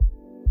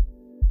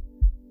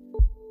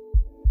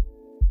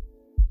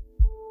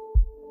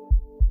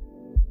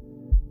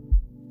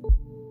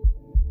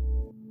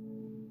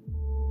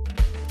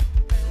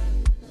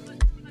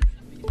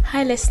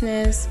Hi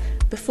listeners,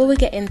 before we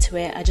get into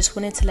it, I just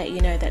wanted to let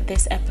you know that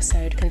this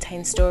episode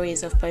contains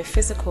stories of both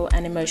physical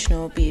and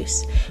emotional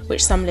abuse,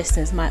 which some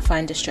listeners might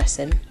find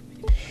distressing.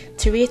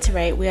 To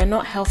reiterate, we are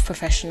not health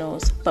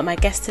professionals, but my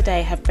guests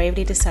today have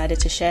bravely decided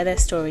to share their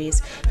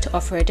stories to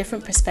offer a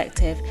different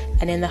perspective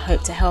and in the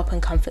hope to help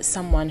and comfort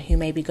someone who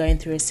may be going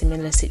through a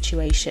similar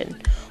situation,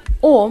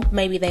 or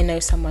maybe they know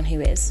someone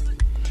who is.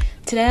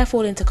 Today I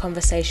fall into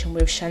conversation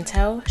with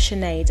Chantel,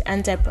 Sinead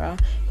and Deborah,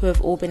 who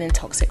have all been in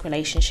toxic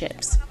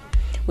relationships.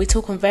 We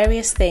talk on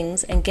various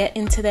things and get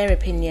into their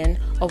opinion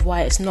of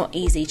why it's not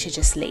easy to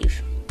just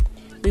leave.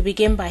 We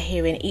begin by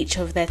hearing each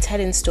of their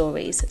telling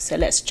stories, so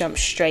let's jump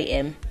straight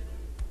in.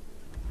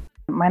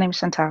 My name is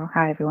Chantal.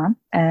 Hi, everyone.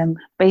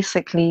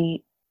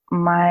 Basically,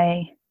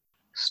 my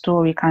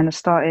story kind of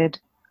started.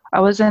 I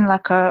was in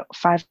like a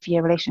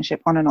 5-year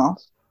relationship on and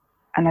off,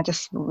 and I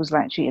just was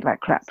like treated like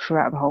crap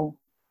throughout the whole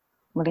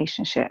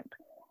relationship.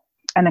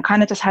 And I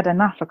kind of just had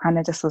enough. I kind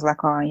of just was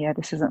like, oh, yeah,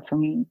 this isn't for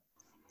me.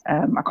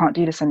 I can't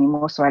do this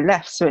anymore. So I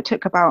left. So it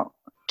took about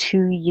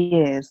 2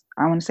 years.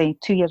 I want to say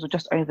 2 years or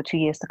just over 2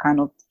 years to kind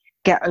of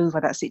get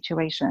over that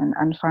situation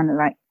and finally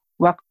like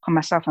work on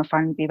myself and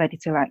finally be ready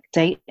to like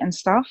date and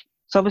stuff.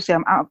 So obviously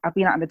I've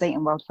been out in the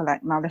dating world for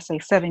like now, let's say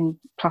 7+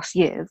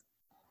 years.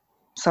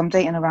 So I'm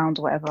dating around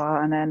or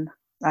whatever. And then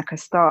like I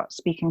start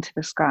speaking to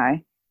this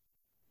guy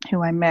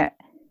who I met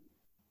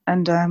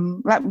and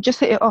like just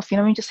hit it off. You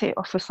know, when you just hit it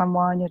off with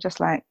someone, you're just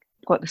like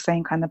got the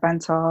same kind of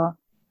banter.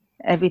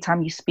 Every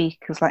time you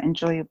speak is like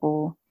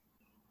enjoyable.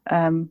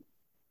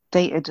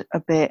 Dated a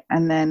bit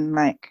and then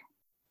like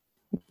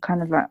he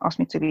kind of like asked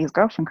me to be his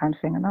girlfriend kind of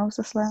thing. And I was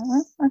just like,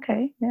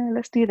 okay, yeah,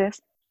 let's do this.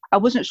 I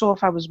wasn't sure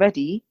if I was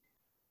ready,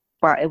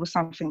 but it was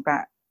something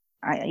that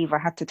I either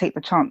had to take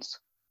the chance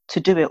to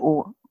do it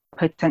or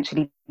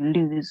potentially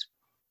lose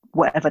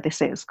whatever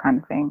this is kind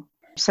of thing.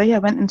 So yeah, I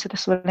went into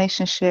this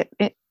relationship.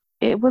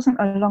 It wasn't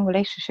a long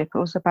relationship. It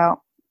was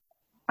about,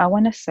 I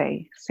want to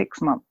say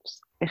 6 months,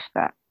 if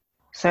that.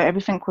 So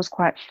everything was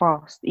quite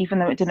fast, even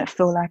though it didn't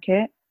feel like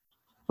it.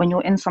 When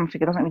you're in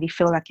something, it doesn't really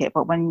feel like it.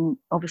 But when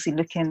obviously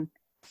looking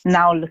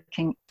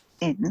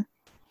in,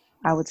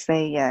 I would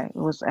say, yeah, it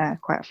was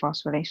quite a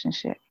fast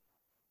relationship.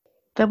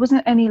 There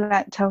wasn't any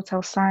like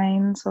telltale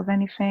signs of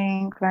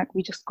anything. Like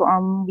we just got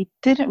on. We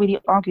didn't really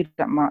argue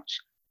that much.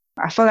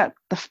 I feel like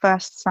the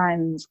first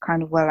signs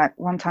kind of were like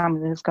one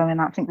time we was going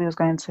out, I think we was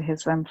going to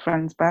his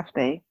friend's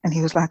birthday, and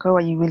he was like, oh,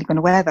 are you really going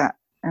to wear that?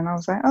 And I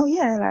was like, oh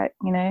yeah, like,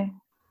 you know,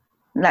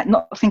 like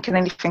not thinking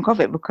anything of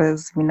it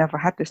because we never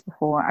had this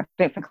before. I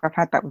don't think I've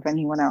had that with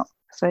anyone else.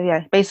 So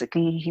yeah,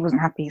 basically he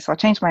wasn't happy. So I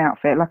changed my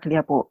outfit. Luckily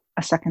I bought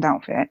a second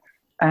outfit.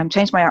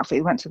 Changed my outfit,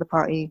 we went to the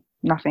party,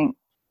 nothing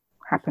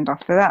happened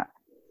after that.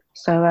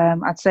 So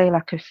I'd say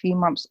like a few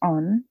months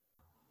on,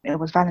 it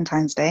was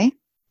Valentine's Day.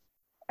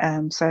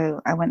 So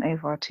I went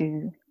over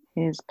to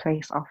his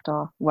place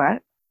after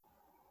work.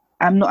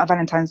 I'm not a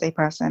Valentine's Day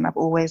person. I've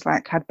always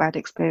like had bad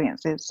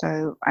experiences,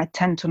 so I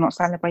tend to not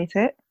celebrate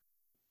it.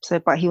 So,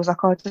 but he was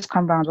like, "Oh, just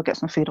come round, we'll get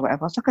some food or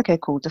whatever." I was like, "Okay,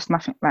 cool, just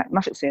nothing like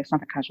nothing serious,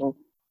 nothing casual."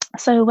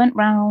 So I went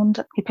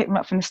round. He picked me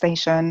up from the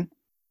station,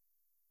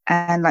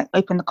 and like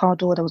opened the car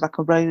door. There was like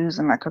a rose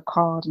and like a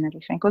card and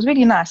everything. It was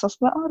really nice. I was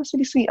like, "Oh, that's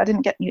really sweet." I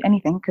didn't get you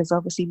anything because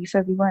obviously we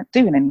said we weren't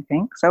doing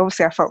anything. So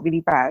obviously I felt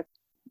really bad.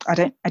 I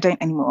don't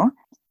anymore.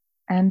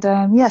 And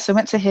yeah, so I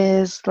went to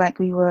his, like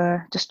we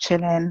were just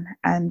chilling,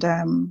 and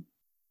I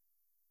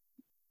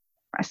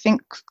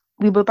think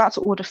we were about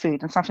to order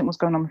food, and something was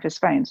going on with his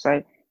phone.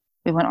 So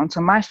we went onto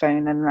my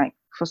phone, and like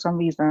for some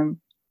reason,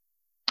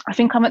 I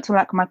think I went to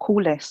like my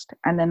call list,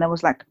 and then there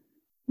was like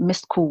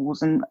missed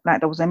calls, and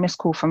like there was a missed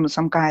call from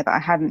some guy that I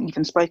hadn't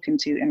even spoken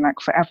to in like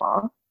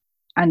forever,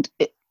 and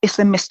it's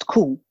a missed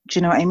call. Do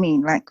you know what I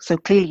mean? Like, so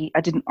clearly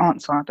I didn't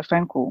answer the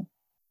phone call.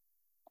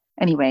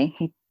 Anyway,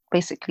 he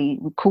basically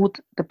we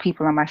called the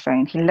people on my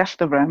phone. He left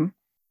the room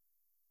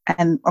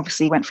and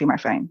obviously went through my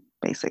phone,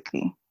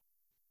 basically.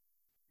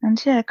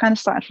 And yeah, it kind of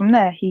started from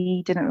there.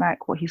 He didn't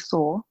like what he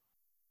saw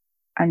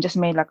and just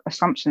made like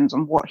assumptions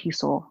on what he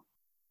saw.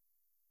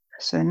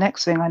 So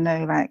next thing I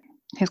know, like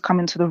he's come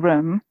into the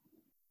room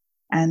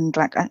and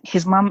like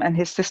his mum and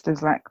his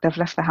sisters, like they've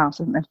left the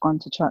house and they've gone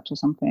to church or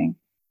something.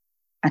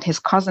 And his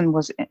cousin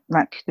was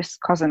like this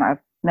cousin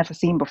I've never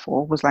seen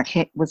before was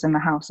like was in the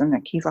house, and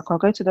like he's like, "I'll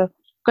go to the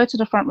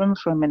front room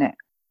for a minute."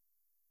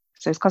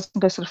 So his cousin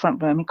goes to the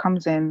front room. He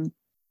comes in.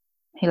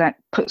 He like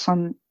puts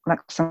on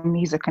like some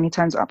music and he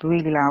turns it up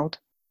really loud.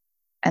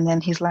 And then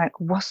he's like,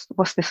 "What's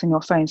this in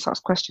your phone?" Starts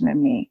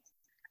questioning me.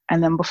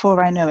 And then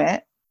before I know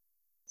it,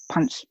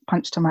 punch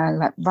to my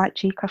like right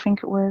cheek, I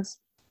think it was,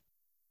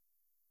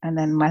 and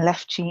then my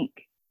left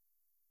cheek,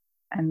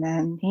 and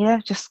then yeah,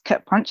 just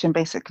kept punching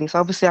basically. So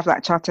obviously I've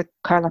like tried to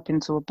curl up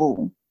into a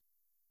ball.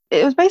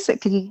 It was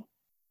basically,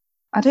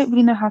 I don't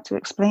really know how to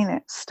explain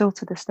it. Still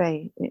to this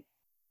day,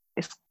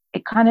 it's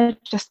it kind of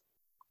just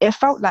it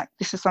felt like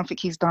this is something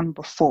he's done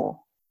before.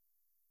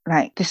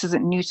 Like this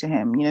isn't new to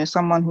him, you know,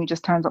 someone who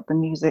just turns up the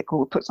music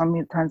or puts on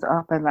music, turns it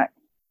up, and like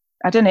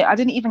I don't know, I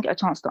didn't even get a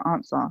chance to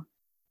answer.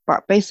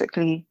 But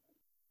basically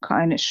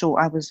cutting it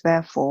short, I was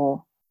there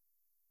for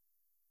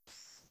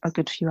a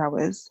good few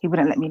hours. He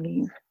wouldn't let me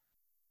leave.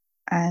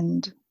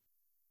 And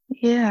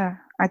yeah,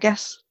 I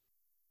guess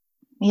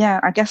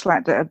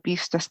like the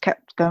abuse just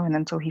kept going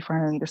until he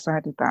finally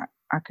decided that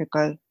I could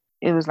go.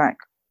 It was like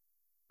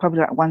probably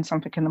like 1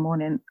 something in the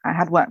morning. I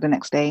had work the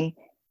next day.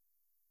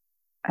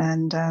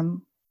 And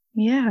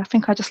yeah, I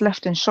think I just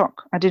left in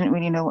shock. I didn't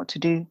really know what to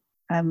do.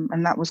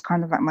 And that was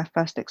kind of like my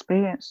first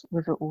experience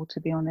with it all, to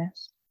be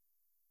honest.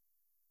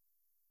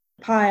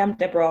 Hi, I'm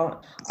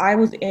Deborah. I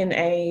was in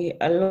a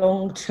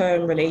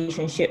long-term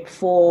relationship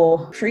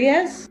for 3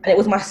 years, and it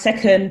was my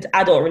second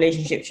adult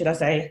relationship, should I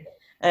say.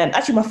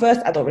 Actually, my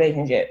first adult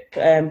relationship.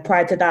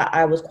 Prior to that,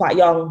 I was quite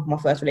young, my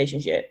first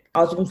relationship.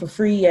 I was with him for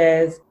 3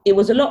 years. It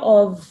was a lot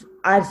of,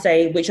 I'd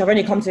say, which I've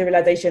only come to the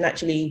realization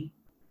actually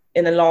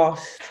in the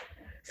last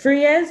 3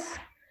 years,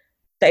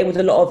 that it was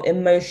a lot of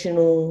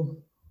emotional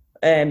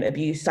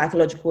abuse,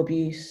 psychological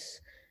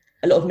abuse,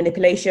 a lot of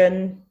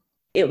manipulation.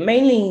 It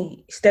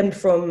mainly stemmed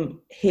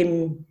from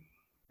him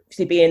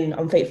being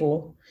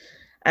unfaithful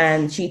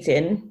and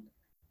cheating.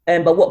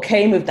 But what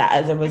came with that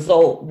as a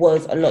result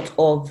was a lot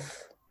of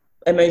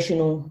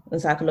emotional and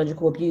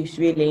psychological abuse,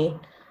 really.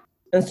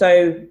 And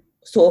so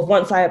sort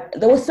of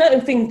there were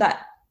certain things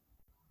that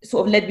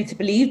sort of led me to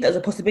believe there was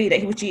a possibility that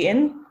he was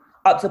cheating,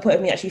 up to the point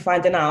of me actually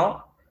finding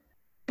out.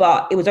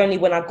 But it was only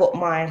when I got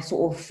my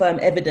sort of firm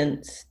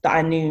evidence that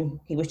I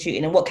knew he was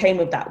cheating. And what came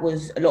with that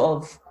was a lot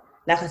of,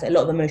 like I said, a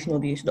lot of emotional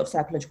abuse, a lot of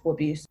psychological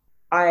abuse.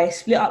 I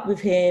split up with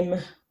him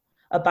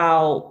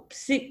about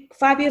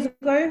 5 years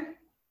ago.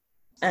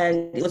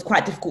 And it was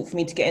quite difficult for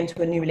me to get into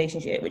a new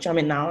relationship, which I'm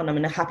in now, and I'm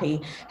in a happy,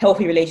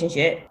 healthy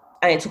relationship.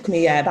 And it took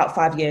me about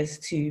 5 years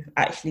to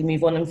actually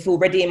move on and feel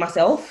ready in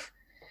myself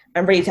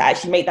and ready to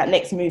actually make that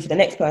next move for the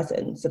next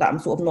person, so that I'm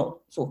sort of not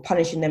sort of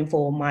punishing them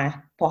for my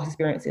past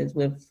experiences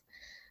with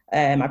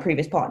my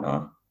previous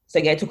partner. So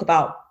yeah, it took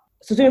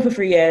so doing it for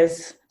 3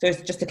 years. So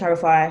just to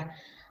clarify,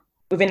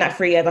 within that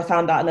 3 years, I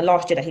found out in the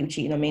last year that he was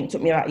cheating on me. It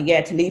took me about a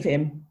year to leave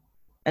him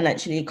and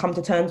actually come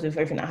to terms with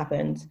everything that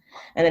happened.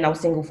 And then I was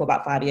single for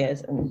about 5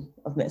 years, and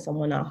I've met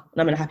someone now,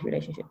 and I'm in a happy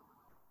relationship.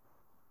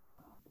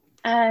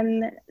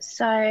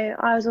 So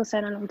I was also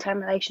in a long-term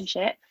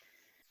relationship.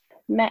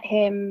 Met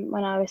him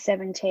when I was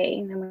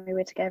 17, and we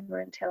were together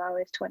until I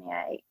was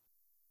 28.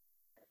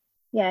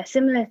 Yeah,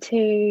 similar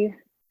to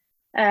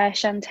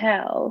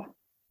Chantel,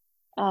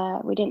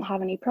 we didn't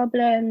have any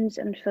problems,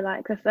 and for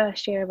like the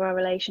first year of our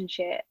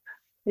relationship,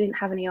 we didn't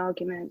have any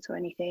arguments or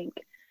anything,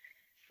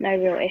 no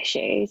real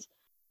issues.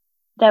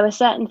 There were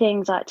certain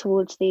things like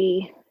towards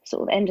the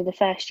sort of end of the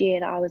first year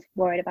that I was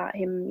worried about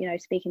him,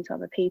 speaking to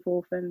other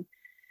people, from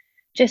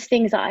just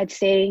things that I'd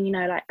seen,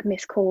 like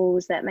missed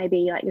calls, that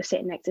maybe like you're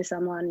sitting next to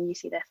someone and you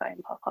see their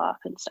phone pop up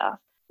and stuff.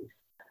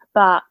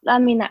 But I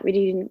mean, that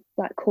really didn't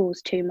like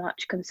cause too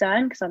much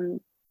concern, because I'm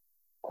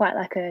quite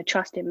like a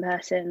trusting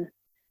person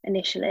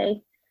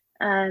initially.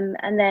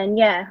 And then,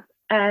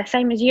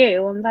 same as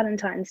you, on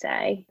Valentine's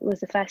Day, it was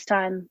the first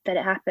time that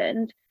it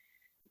happened.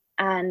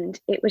 And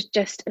it was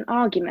just an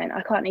argument.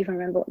 I can't even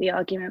remember what the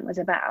argument was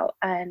about.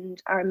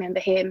 And I remember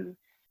him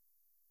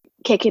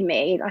kicking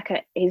me like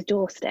at his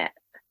doorstep.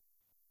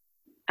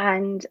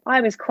 And I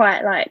was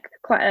quite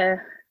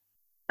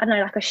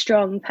a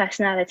strong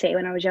personality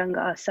when I was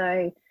younger. So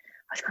I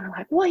was kind of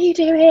like, what are you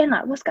doing?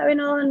 Like, what's going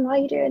on? Why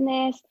are you doing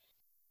this?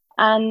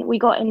 And we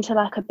got into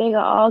like a bigger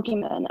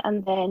argument.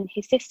 And then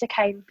his sister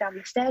came down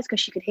the stairs because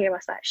she could hear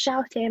us like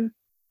shouting.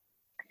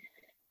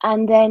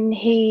 And then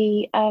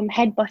he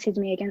headbutted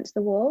me against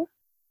the wall.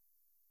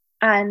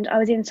 And I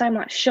was in so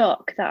much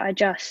shock that I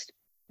just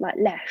like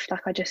left.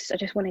 Like I just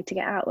wanted to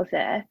get out of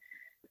there.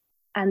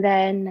 And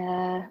then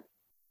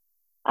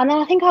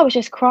I think I was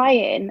just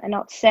crying and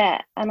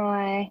upset. And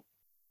I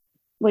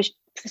was,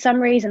 for some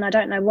reason, I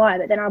don't know why,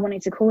 but then I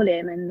wanted to call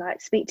him and like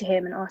speak to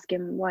him and ask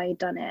him why he'd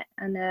done it.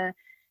 And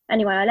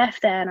anyway, I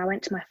left there and I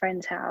went to my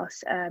friend's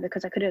house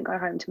because I couldn't go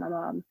home to my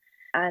mum.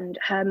 And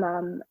her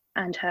mum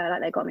and her,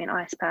 like, they got me an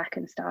ice pack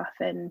and stuff,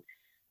 and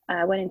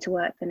went into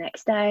work the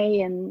next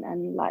day,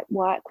 and like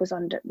work was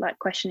under like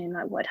questioning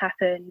like what had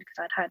happened, because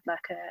I'd had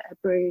like a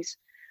bruise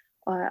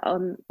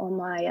on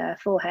my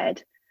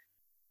forehead,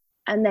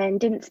 and then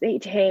didn't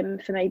speak to him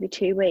for maybe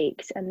 2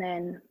 weeks, and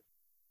then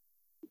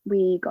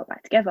we got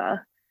back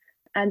together.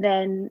 And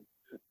then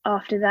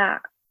after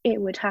that, it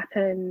would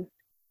happen.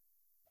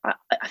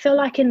 I feel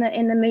like in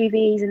the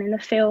movies and in the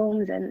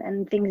films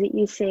and things that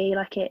you see,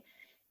 like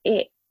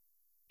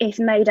it's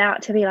made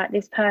out to be like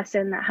this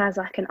person that has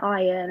like an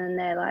iron, and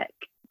they're like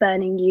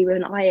burning you with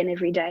an iron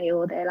every day,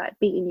 or they're like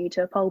beating you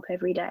to a pulp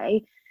every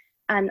day.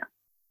 And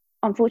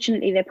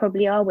unfortunately, there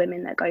probably are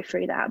women that go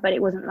through that, but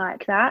it wasn't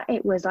like that.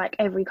 It was like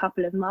every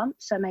couple of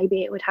months. So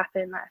maybe it would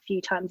happen like a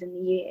few times in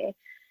the year.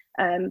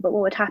 But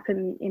what would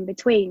happen in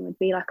between would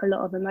be like a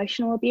lot of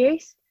emotional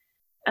abuse.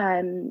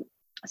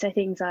 So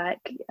things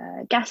like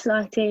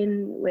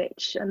gaslighting,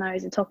 which I know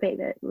is a topic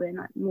that we're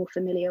like more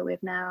familiar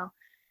with now.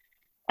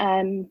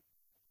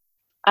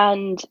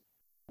 And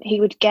he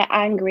would get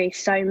angry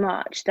so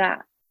much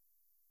that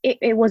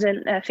it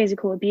wasn't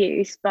physical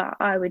abuse, but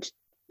I would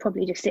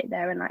probably just sit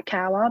there and like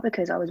cower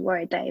because I was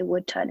worried that it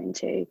would turn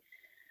into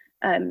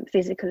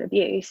physical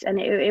abuse. And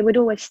it would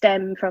always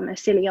stem from a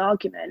silly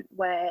argument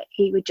where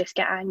he would just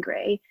get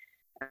angry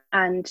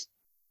and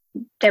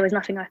there was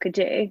nothing I could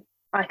do.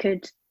 I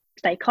could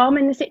stay calm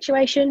in the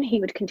situation, he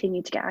would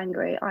continue to get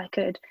angry. I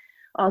could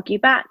argue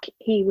back,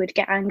 he would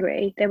get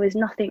angry. There was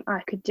nothing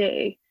I could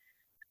do.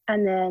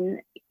 And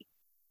then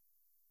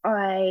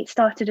I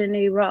started a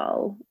new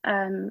role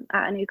at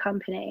a new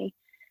company,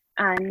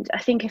 and I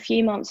think a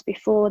few months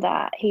before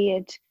that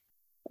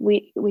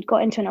we'd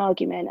got into an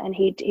argument, and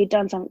he'd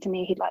done something to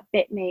me. He'd like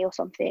bit me or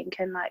something,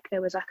 and like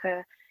there was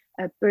like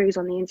a bruise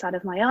on the inside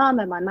of my arm,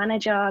 and my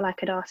manager like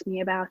had asked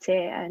me about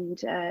it.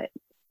 And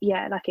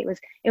yeah, like it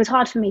was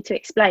hard for me to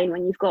explain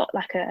when you've got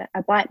like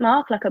a bite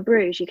mark, like a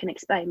bruise you can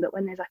explain, but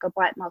when there's like a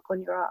bite mark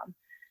on your arm.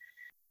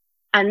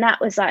 And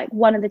that was like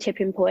one of the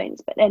tipping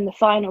points. But then the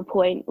final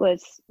point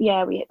was,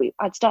 yeah,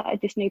 I'd started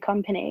this new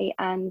company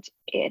and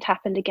it had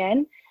happened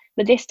again.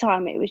 But this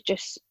time it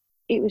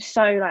was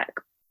so like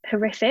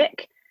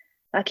horrific.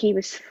 Like he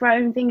was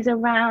throwing things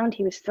around,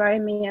 he was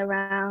throwing me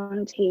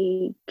around,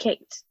 he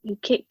kicked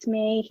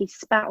me, he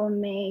spat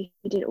on me,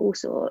 he did all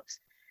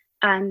sorts.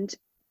 And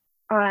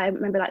I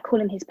remember like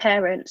calling his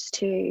parents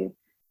to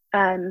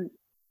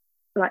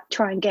like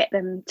try and get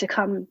them to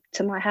come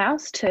to my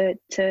house to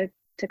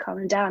calm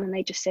him down, and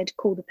they just said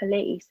call the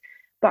police.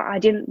 But I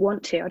didn't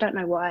want to. I don't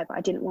know why, but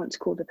I didn't want to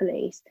call the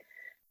police.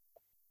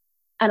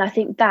 And I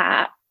think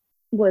that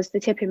was the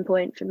tipping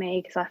point for me,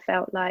 because I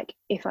felt like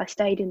if I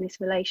stayed in this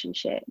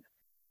relationship,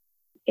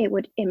 it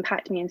would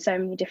impact me in so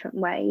many different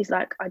ways.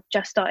 Like I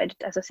just started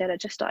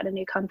a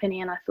new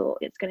company, and I thought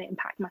it's going to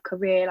impact my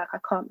career. Like I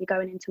can't be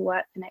going into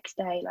work the next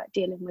day, like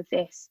dealing with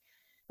this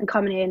and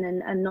coming in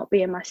and not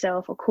being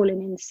myself or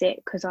calling in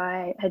sick because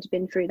I had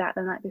been through that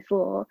the night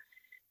before.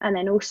 And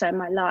then also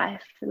my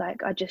life,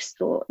 like I just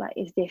thought, like,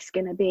 is this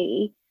going to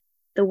be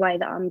the way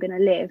that I'm going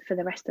to live for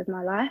the rest of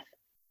my life?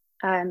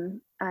 And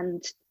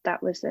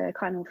that was the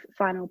kind of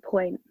final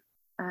point.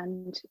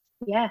 And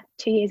yeah,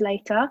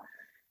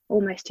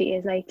 almost 2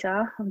 years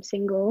later, I'm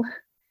single,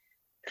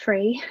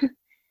 free,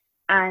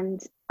 and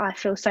I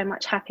feel so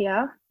much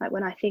happier. Like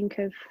when I think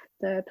of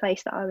the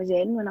place that I was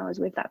in when I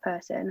was with that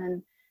person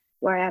and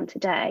where I am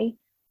today,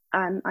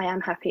 I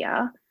am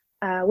happier.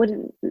 I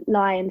wouldn't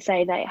lie and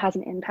say that it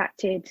hasn't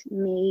impacted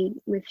me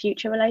with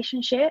future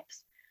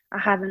relationships. I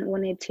haven't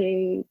wanted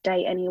to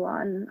date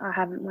anyone. I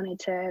haven't wanted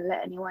to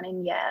let anyone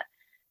in yet.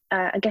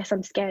 I guess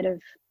I'm scared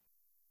of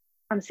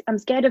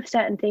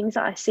certain things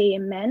that I see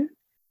in men,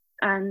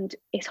 and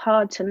it's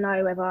hard to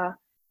know whether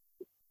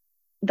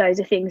those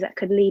are things that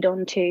could lead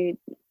on to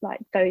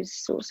like those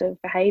sorts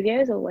of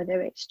behaviours, or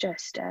whether it's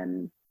just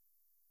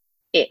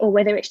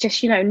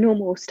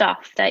normal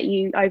stuff that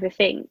you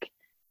overthink.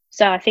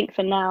 So I think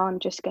for now, I'm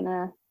just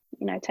gonna,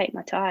 take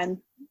my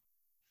time.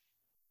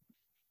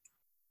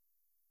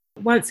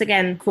 Once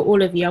again, for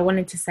all of you, I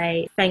wanted to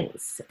say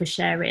thanks for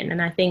sharing.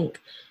 And I think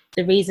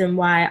the reason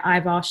why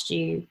I've asked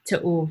you to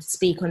all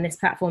speak on this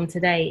platform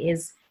today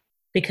is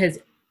because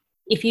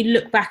if you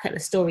look back at the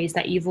stories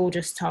that you've all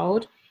just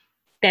told,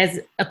 there's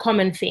a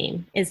common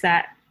theme, is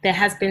that there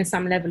has been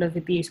some level of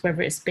abuse,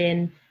 whether it's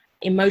been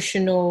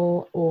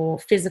emotional or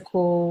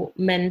physical,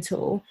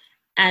 mental.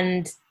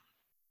 And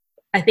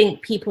I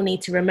think people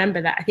need to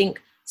remember that. I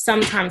think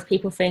sometimes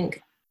people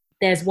think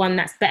there's one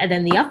that's better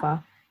than the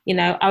other.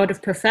 I would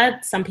have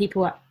preferred, some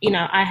people,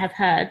 I have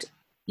heard,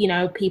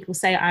 people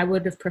say I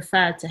would have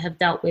preferred to have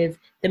dealt with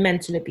the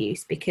mental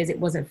abuse because it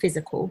wasn't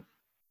physical.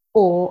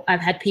 Or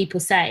I've had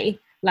people say,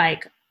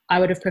 like, I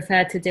would have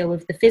preferred to deal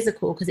with the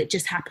physical because it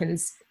just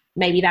happens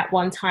maybe that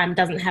one time,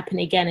 doesn't happen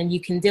again, and you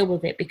can deal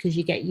with it because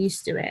you get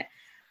used to it.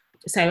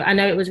 So I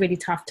know it was really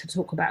tough to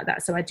talk about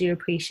that, so I do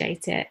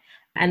appreciate it.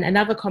 And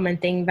another common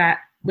thing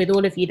that with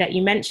all of you that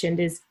you mentioned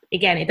is,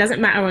 again, it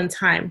doesn't matter on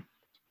time.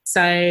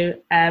 So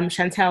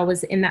Chantel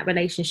was in that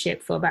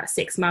relationship for about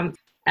 6 months,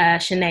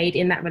 Sinead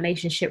in that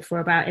relationship for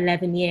about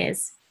 11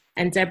 years,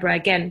 and Deborah,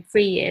 again,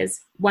 3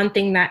 years. One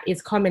thing that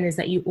is common is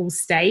that you all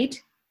stayed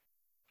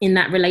in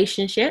that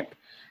relationship.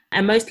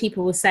 And most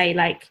people will say,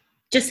 like,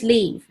 just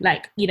leave.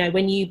 Like,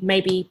 when you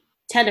maybe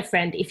tell a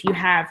friend, if you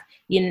have,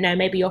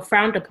 maybe you're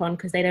frowned upon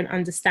because they don't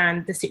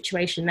understand the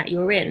situation that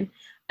you're in.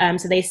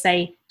 So they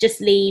say,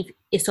 just leave,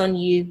 it's on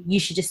you, you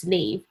should just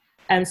leave.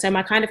 So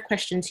my kind of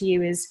question to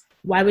you is,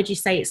 why would you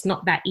say it's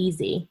not that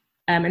easy?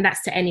 And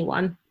that's to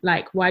anyone.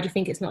 Like, why do you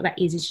think it's not that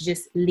easy to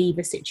just leave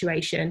a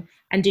situation?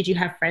 And did you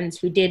have friends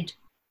who did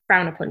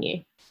frown upon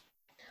you?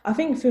 I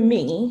think for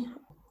me,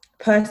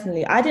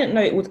 personally, I didn't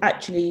know it was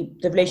actually,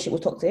 the relationship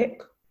was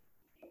toxic.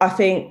 I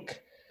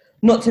think,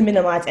 not to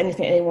minimise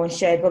anything anyone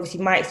shared, but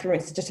obviously my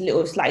experience is just a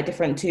little slightly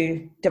different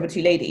to the other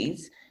two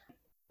ladies.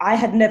 I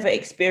had never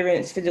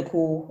experienced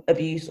physical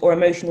abuse or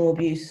emotional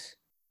abuse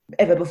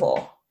ever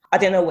before. I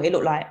didn't know what it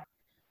looked like.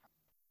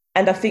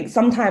 And I think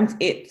sometimes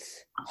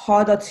it's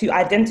harder to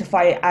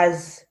identify it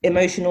as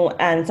emotional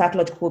and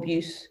psychological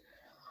abuse.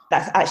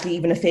 That's actually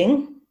even a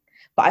thing.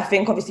 But I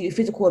think obviously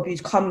physical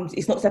abuse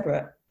it's not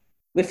separate.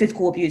 with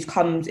physical abuse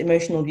comes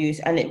emotional abuse,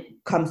 and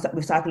it comes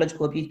with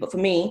psychological abuse. But for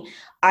me,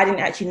 I didn't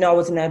actually know I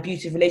was in an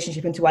abusive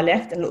relationship until I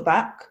left and looked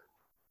back.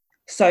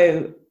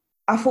 So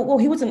I thought, well,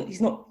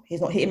 he's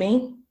not hitting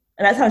me.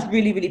 And that sounds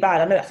really, really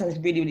bad. I know that sounds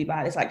really, really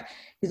bad. It's like,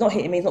 he's not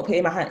hitting me, he's not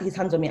putting his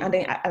hands on me. And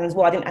as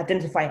well, I didn't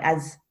identify it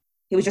as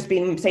he was just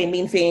saying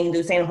mean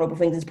things, saying horrible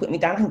things, and putting me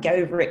down. I can get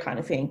over it, kind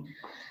of thing.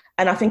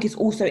 And I think it's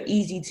also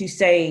easy to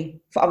say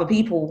for other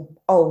people,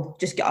 oh,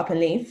 just get up and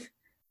leave.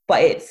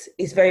 But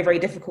it's very, very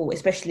difficult,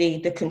 especially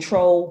the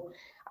control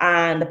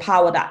and the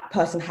power that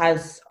person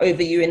has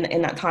over you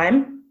in that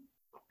time.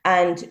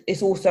 And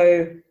it's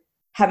also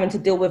having to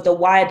deal with the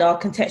wider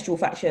contextual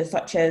factors,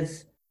 such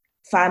as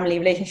family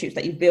relationships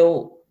that you've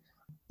built,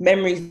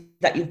 memories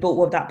that you've built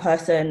with that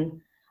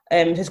person.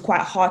 It's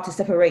quite hard to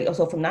separate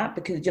yourself from that,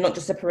 because you're not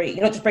just break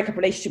up a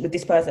relationship with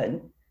this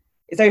person.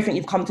 It's everything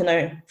you've come to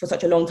know for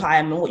such a long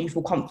time and what you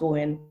feel comfortable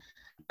in.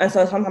 And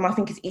so sometimes I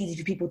think it's easy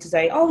for people to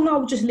say, oh no,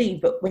 we'll just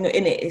leave. But when you're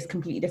in it, it's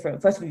completely different.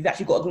 First of all, you've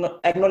actually got to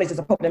acknowledge there's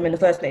a problem in the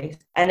first place.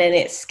 And then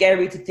it's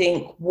scary to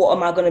think, what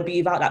am I going to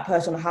be without that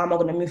person? How am I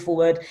going to move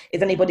forward?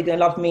 Is anybody going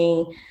to love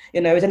me?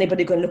 Is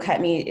anybody going to look at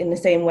me in the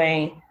same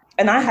way?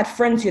 And I had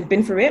friends who had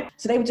been through it.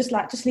 So they were just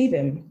like, just leave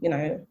him,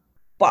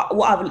 But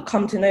what I've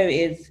come to know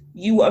is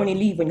you will only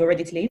leave when you're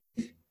ready to leave.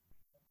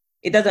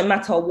 It doesn't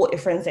matter what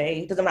your friends say.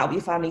 It doesn't matter what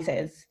your family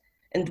says.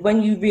 And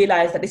when you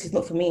realise that this is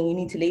not for me and you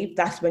need to leave,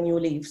 that's when you'll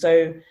leave.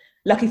 So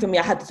lucky for me,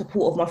 I had the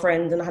support of my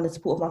friends and I had the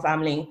support of my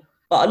family.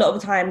 But a lot of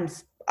the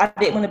times, I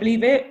didn't want to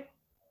believe it.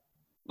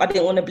 I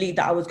didn't want to believe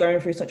that I was going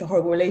through such a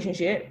horrible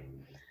relationship.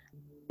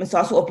 And so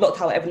I sort of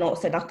blocked out what everyone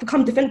else said. I could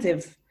become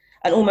defensive,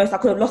 and almost I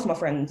could have lost my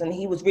friends. And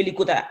he was really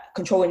good at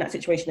controlling that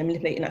situation and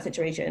manipulating that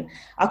situation.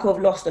 I could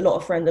have lost a lot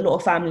of friends, a lot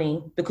of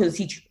family, because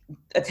he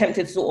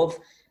attempted to sort of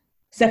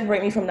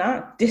separate me from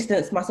that,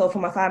 distance myself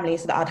from my family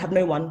so that I'd have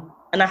no one.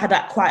 And I had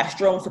that quite a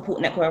strong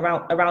support network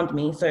around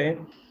me.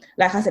 So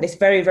like I said, it's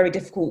very, very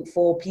difficult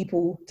for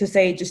people to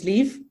say, just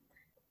leave.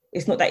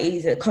 It's not that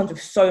easy. It comes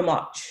with so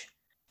much.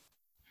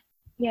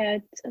 Yeah,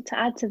 to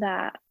add to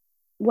that,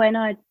 when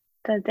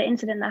the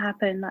incident that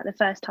happened, like the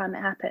first time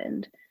it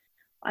happened,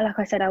 like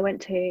I said, I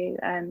went to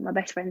my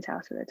best friend's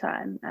house at the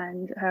time,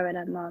 and her and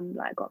her mum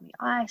like got me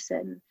ice,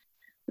 and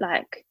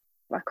like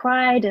I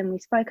cried and we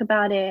spoke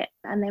about it.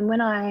 And then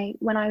when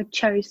I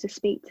chose to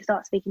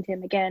start speaking to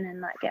him again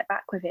and like get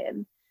back with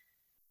him,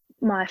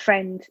 my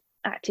friend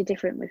acted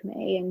different with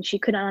me and she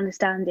couldn't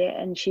understand it,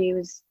 and she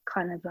was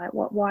kind of like,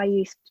 why are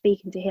you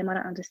speaking to him? I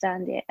don't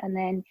understand it. And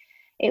then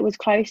it was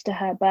close to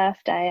her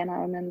birthday, and I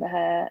remember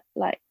her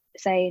like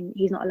saying,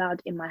 he's not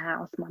allowed in my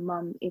house. My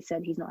mum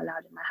said he's not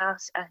allowed in my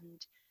house,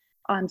 and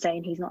I'm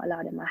saying he's not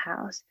allowed in my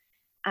house.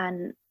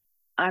 And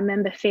I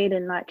remember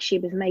feeling like she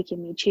was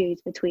making me choose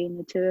between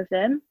the two of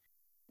them.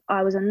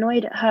 I was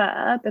annoyed at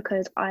her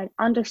because I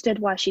understood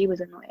why she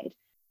was annoyed,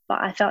 but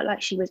I felt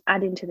like she was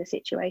adding to the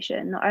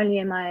situation. Not only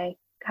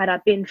had I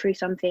been through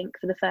something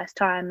for the first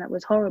time that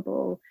was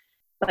horrible,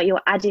 but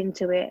you're adding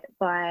to it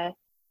by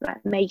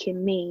like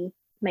making me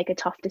make a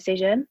tough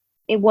decision.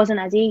 It wasn't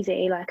as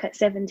easy. Like at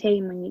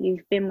 17, when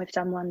you've been with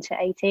someone to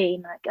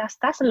 18, like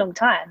that's a long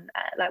time.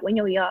 Like when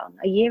you're young,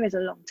 a year is a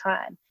long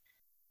time.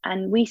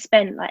 And we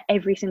spent like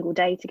every single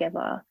day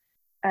together.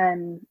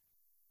 And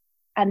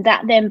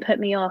that then put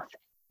me off.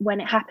 When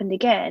it happened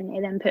again,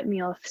 it then put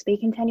me off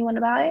speaking to anyone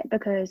about it,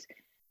 because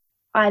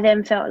I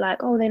then felt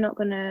like, oh, they're not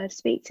going to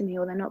speak to me,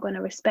 or they're not going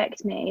to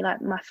respect me.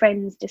 Like my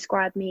friends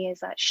described me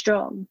as like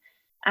strong,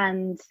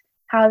 and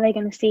how are they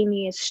going to see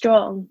me as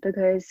strong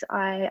because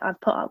I've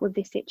put up with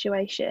this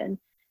situation?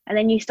 And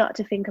then you start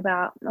to think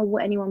about, oh,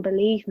 will anyone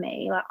believe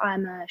me? Like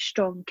I'm a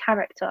strong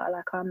character,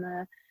 like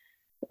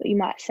you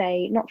might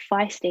say not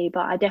feisty,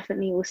 but I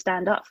definitely will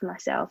stand up for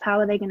myself. How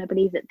are they going to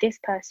believe that this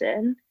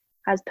person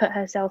has put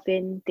herself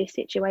in this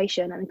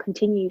situation and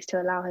continues to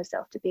allow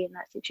herself to be in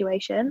that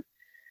situation?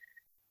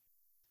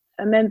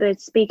 I remember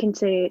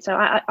so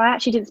I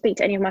actually didn't speak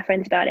to any of my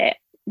friends about it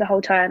the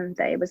whole time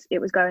that it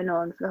was going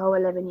on. For the whole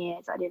 11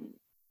 years, I didn't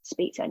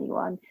speak to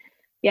anyone.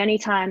 The only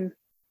time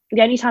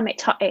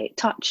it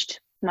touched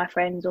my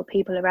friends or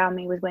people around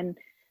me was when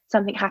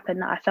something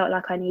happened that I felt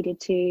like I needed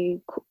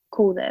to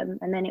call them,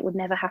 and then it would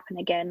never happen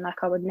again.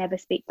 Like I would never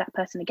speak to that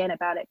person again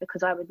about it,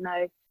 because they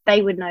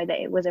would know that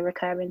it was a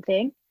recurring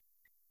thing.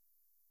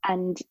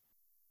 And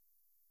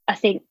I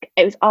think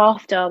it was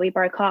after we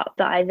broke up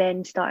that I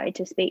then started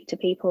to speak to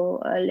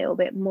people a little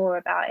bit more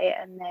about it,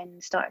 and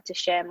then started to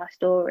share my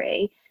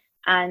story.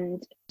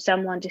 And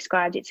someone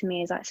described it to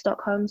me as like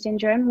Stockholm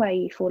syndrome, where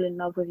you fall in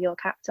love with your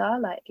captor.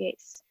 Like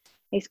it's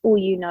all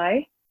you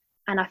know.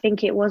 And I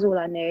think it was all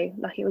I knew.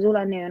 Like it was all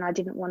I knew, and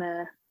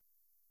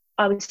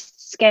I was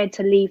scared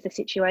to leave the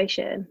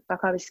situation.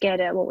 Like I was scared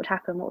of what would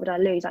happen, what would I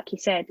lose? Like you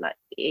said, like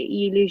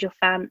you lose your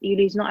you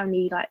lose not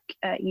only like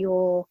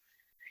you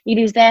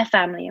lose their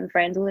family and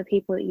friends, all the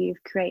people that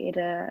you've created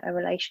a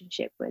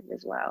relationship with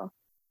as well.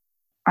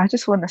 I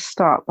just want to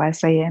start by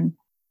saying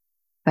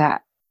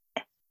that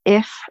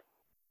if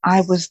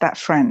I was that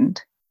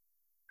friend,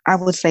 I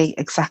would say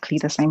exactly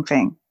the same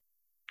thing.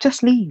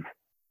 Just leave.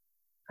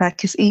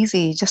 Like, it's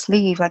easy, just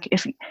leave. Like,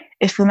 if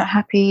you're not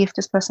happy, if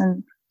this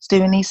person's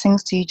doing these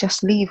things to you,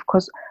 just leave.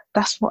 Because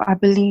that's what I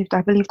believed.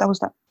 I believed that was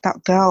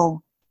that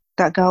girl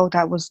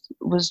that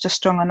was just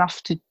strong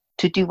enough to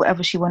do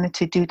whatever she wanted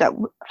to do, that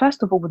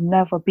first of all would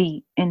never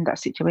be in that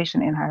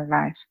situation in her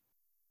life.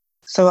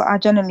 So I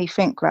generally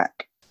think,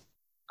 like,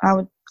 I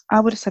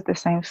would have said the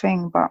same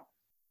thing. But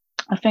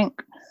I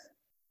think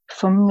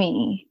for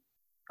me,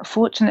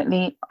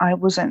 fortunately, I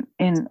wasn't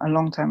in a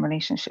long-term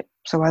relationship,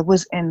 so I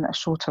was in a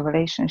shorter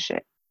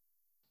relationship.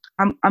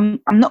 I'm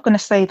not going to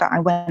say that I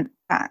went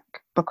back,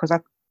 because I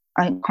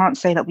can't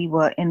say that we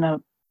were in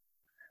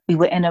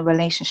a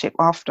relationship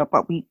after,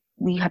 but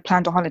we had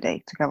planned a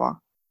holiday together,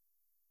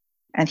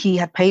 and he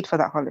had paid for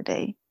that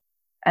holiday,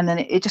 and then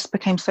it just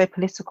became so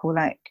political.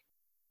 Like,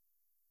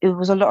 it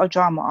was a lot of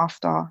drama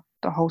after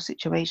the whole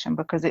situation,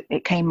 because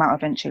it came out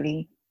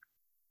eventually.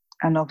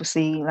 And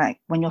obviously, like,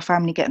 when your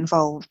family get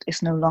involved,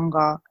 it's no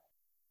longer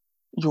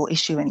your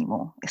issue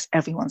anymore. It's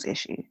everyone's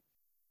issue.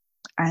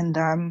 And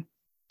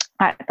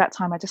at that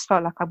time, I just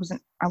felt like I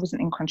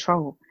wasn't in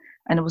control.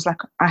 And it was like,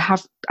 I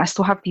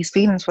still have these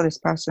feelings for this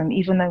person,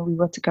 even though we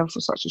were together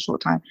for such a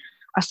short time.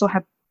 I still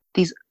had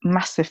these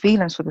massive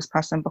feelings for this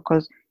person,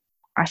 because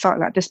I felt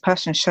like this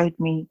person showed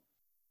me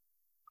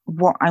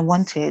what I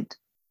wanted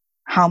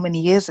how many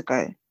years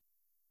ago.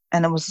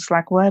 And it was just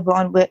like, we're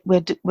well, we're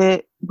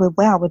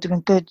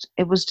doing good.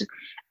 It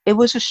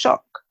was a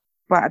shock,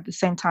 but at the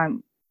same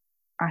time,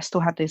 I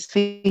still had those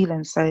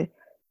feelings. So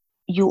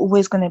you're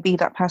always going to be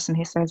that person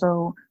who says,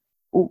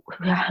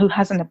 who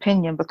has an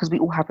opinion, because we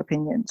all have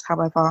opinions.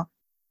 However,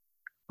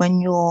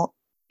 when you're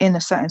in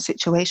a certain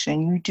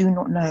situation, you do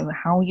not know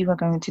how you are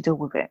going to deal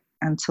with it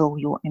until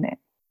you're in it.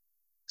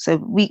 So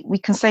we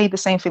can say the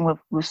same thing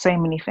with so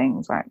many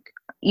things. Like,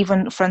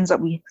 even friends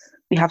that we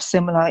have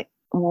similar,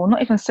 well,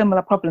 not even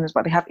similar problems,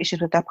 but they have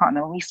issues with their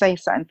partner. When we say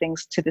certain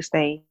things to this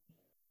day,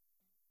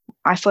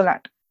 I feel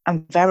like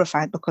I'm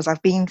verified because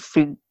I've been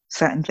through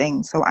certain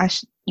things. So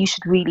you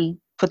should really,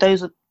 for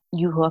those of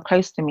you who are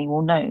close to me,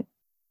 will know,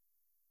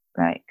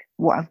 like,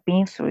 what I've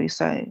been through.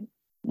 So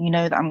you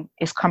know that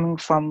it's coming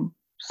from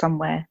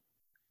somewhere.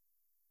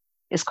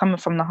 It's coming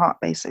from the heart,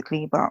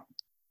 basically. But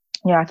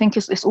yeah, I think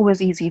it's always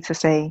easy to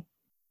say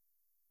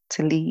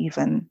to leave,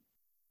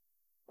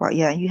 but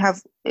yeah,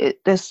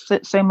 there's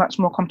so much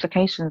more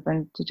complications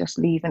than to just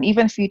leave. And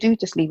even if you do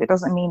just leave, it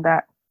doesn't mean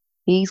that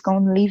he's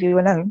going to leave you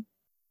alone,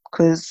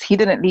 because he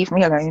didn't leave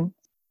me alone.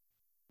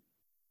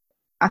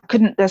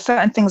 There's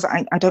certain things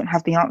that I don't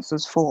have the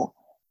answers for,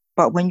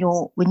 but when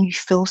you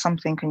feel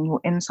something and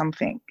you're in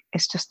something,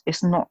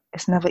 it's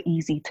never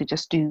easy to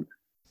just do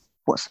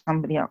what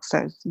somebody else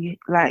says.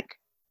 Like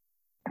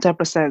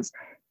Deborah says,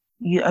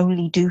 you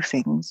only do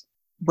things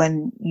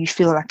when you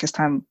feel like it's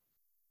time.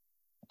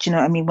 Do you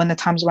know what I mean? When the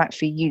time's right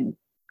for you.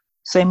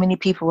 So many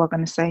people are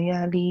going to say,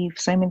 yeah, leave.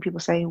 So many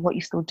people say, what are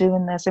you still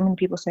doing there? So many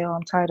people say, oh,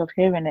 I'm tired of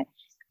hearing it.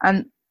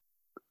 And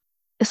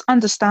it's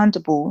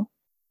understandable,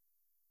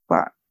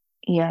 but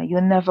yeah,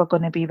 you're never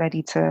going to be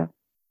ready to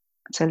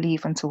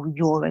leave until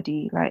you're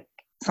ready. Like,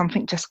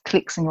 something just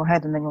clicks in your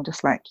head, and then you're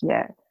just like,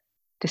 yeah,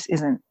 this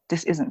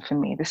isn't for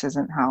me. This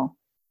isn't how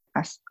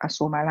I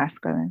saw my life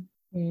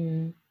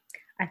going.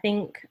 I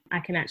think I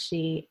can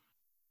actually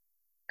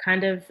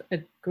kind of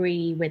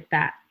agree with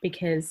that,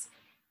 because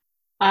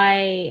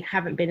I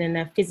haven't been in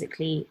a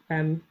physically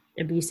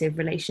abusive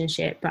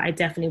relationship, but I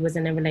definitely was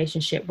in a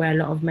relationship where a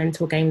lot of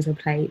mental games were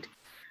played.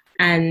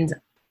 And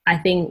I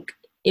think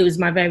it was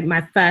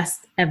my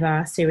first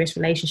ever serious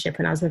relationship,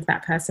 and I was with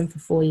that person for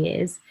 4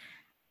 years.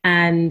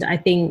 And I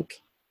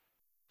think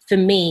for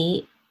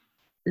me,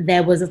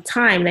 there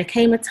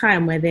came a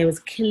time where there was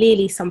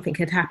clearly something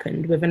had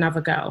happened with another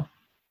girl.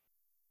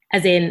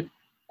 As in,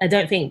 I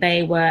don't think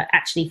they were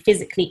actually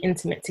physically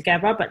intimate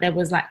together, but there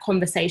was like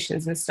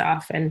conversations and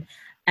stuff. And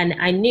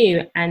I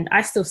knew, and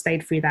I still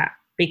stayed through that,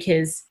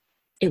 because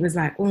it was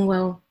like, oh,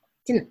 well,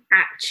 didn't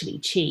actually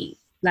cheat.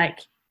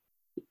 Like,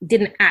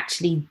 didn't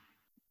actually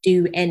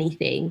do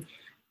anything.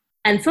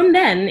 And from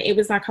then it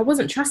was like, I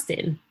wasn't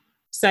trusting.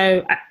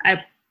 So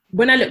I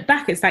when I look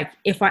back, it's like,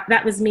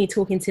 that was me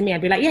talking to me,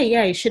 I'd be like,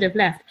 yeah, you should have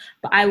left.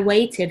 But I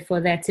waited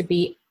for there to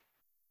be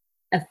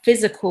a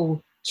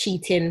physical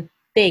cheating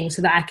thing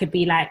so that I could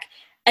be like,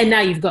 and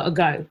now you've got to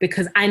go,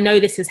 because I know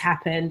this has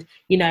happened.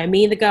 You know,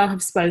 me and the girl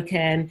have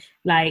spoken,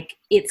 like,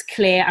 it's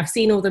clear, I've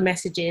seen all the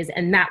messages.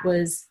 And that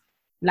was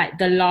like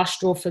the last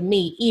straw for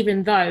me,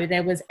 even though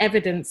there was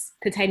evidence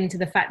pertaining to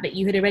the fact that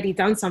you had already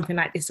done something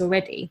like this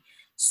already.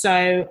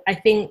 So I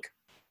think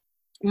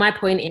my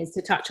point is,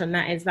 to touch on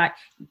that, is like,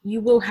 you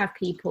will have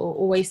people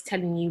always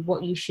telling you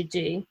what you should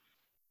do.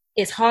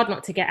 It's hard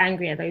not to get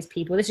angry at those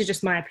people. This is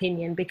just my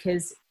opinion,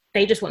 because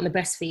they just want the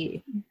best for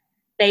you.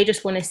 They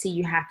just want to see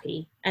you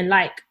happy. And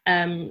like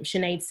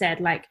Sinead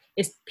said, like,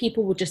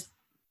 people will just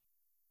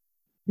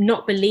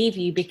not believe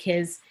you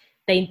because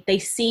they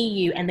see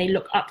you and they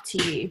look up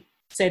to you.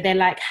 So they're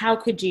like, how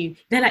could you?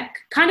 They're like,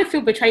 kind of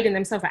feel betrayed in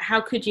themselves. Like, how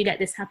could you let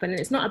this happen? And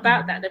it's not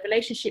about that. The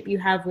relationship you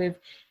have with,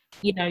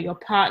 you know, your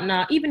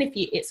partner, even if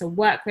it's a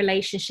work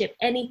relationship,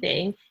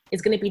 anything,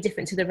 is going to be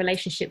different to the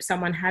relationship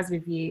someone has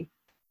with you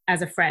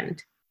as a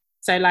friend.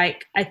 So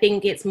like, I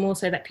think it's more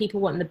so that people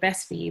want the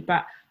best for you,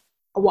 but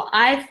what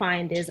I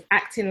find is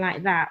acting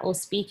like that or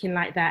speaking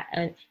like that,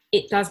 and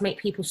it does make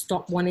people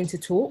stop wanting to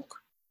talk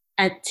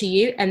to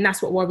you. And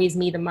that's what worries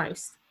me the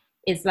most.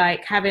 It's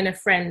like having a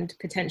friend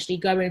potentially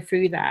going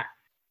through that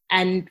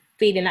and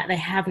feeling like they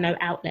have no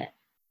outlet,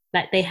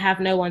 like they have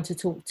no one to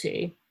talk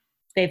to.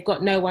 They've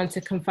got no one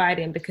to confide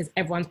in because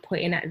everyone's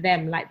pointing at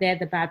them like they're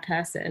the bad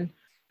person.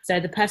 So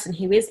the person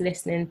who is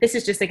listening, this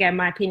is just, again,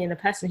 my opinion, the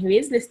person who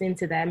is listening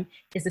to them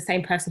is the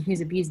same person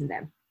who's abusing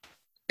them,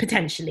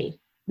 potentially.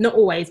 Not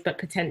always, but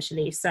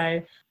potentially.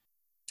 So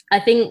I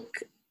think,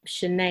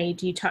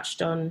 Sinead, you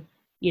touched on,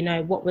 you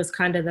know, what was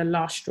kind of the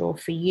last straw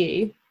for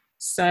you.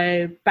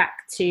 So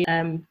back to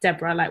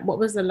Deborah, like, what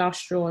was the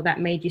last straw that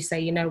made you say,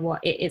 you know what,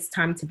 it's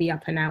time to be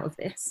up and out of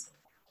this?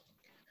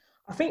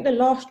 I think the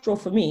last straw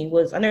for me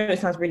was, I know it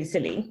sounds really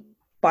silly,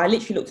 but I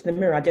literally looked in the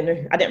mirror. I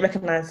didn't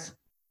recognize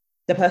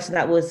the person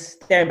that was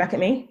staring back at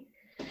me.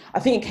 I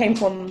think it came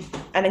from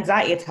an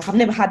anxiety attack. I've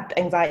never had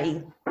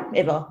anxiety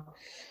ever.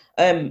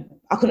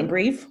 I couldn't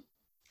breathe.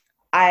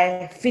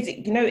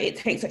 It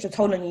takes such a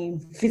toll on you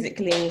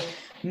physically,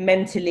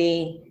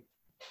 mentally.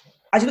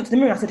 I just looked in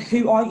the mirror and I said,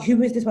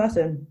 who is this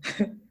person?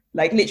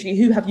 Like, literally,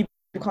 who have you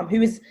become?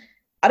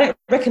 I don't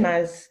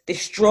recognize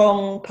this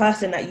strong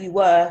person that you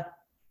were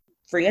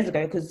 3 years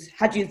ago, because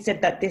had you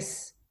said that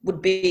this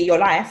would be your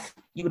life,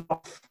 you would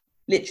have.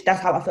 Literally,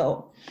 that's how I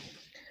felt.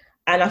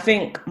 And I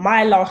think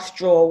my last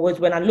straw was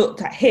when I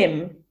looked at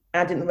him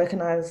and I didn't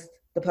recognize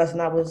the person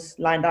I was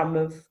lying down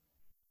with,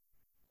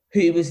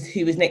 who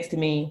was next to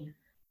me.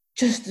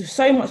 Just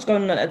so much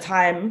going on at the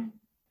time.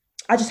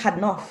 I just had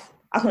enough.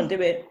 I couldn't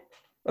do it.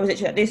 I was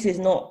literally like, this is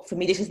not for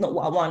me. This is not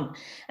what I want.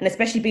 And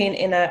especially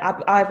being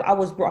I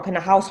was brought up in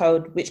a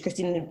household, which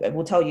Christine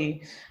will tell you,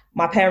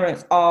 my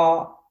parents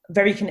are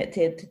very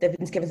connected. They've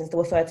been together since they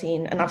were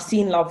 13, and I've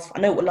seen love.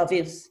 I know what love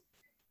is,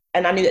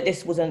 and I knew that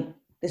this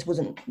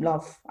wasn't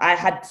love. I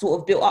had sort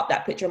of built up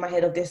that picture in my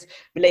head of this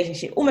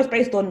relationship, almost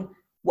based on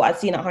what I'd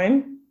seen at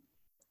home,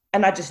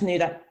 and I just knew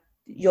that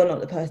you're not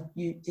the person.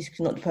 This is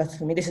not the person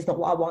for me. This is not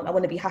what I want. I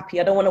want to be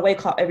happy. I don't want to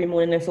wake up every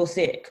morning and feel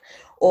sick,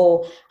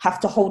 or have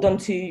to hold on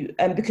to,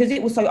 because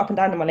it was so up and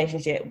down in my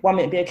relationship. 1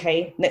 minute be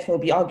okay, next one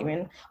will be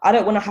arguing. I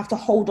don't want to have to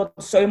hold on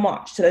so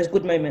much to those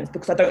good moments,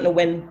 because I don't know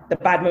when the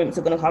bad moments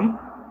are going to come.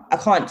 I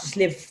can't just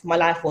live my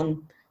life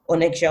on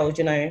eggshells,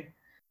 you know.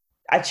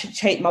 I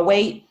changed my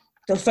weight.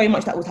 There was so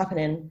much that was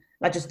happening.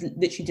 I just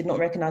literally did not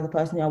recognize the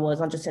person who I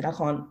was. I just said, I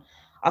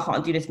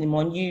can't do this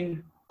anymore. And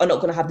you are not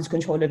going to have this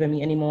control over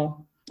me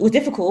anymore. It was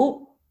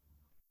difficult,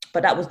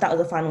 but that was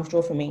the final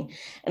straw for me.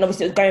 And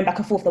obviously it was going back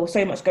and forth. There was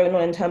so much going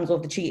on in terms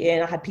of the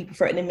cheating. I had people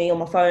threatening me on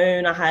my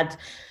phone. I had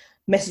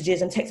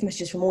messages and text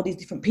messages from all these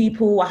different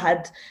people. I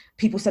had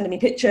people sending me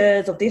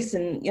pictures of this,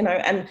 and, you know,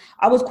 and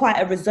I was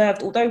quite a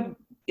reserved, although,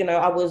 you know,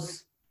 I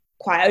was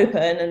quite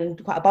open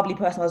and quite a bubbly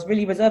person, I was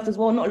really reserved as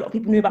well. Not a lot of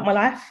people knew about my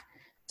life.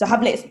 So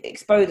having it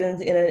exposed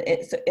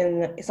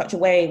in such a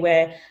way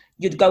where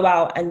you'd go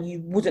out and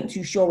you wasn't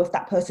too sure if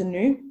that person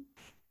knew,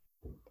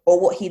 or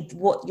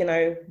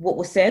what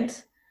was said.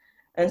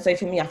 And so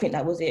for me, I think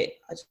that was it.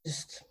 I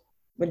just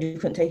really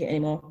couldn't take it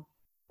anymore.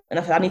 And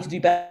I said, I need to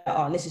do better,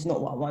 and this is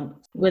not what I want.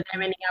 Were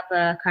there any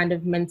other kind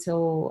of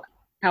mental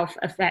health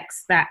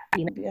effects that,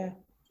 you know? Yeah.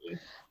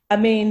 I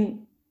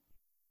mean,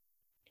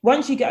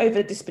 once you get over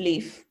the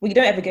disbelief, well, you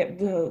don't ever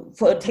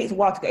it takes a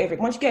while to get over it.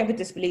 Once you get over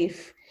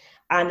disbelief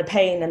and the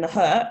pain and the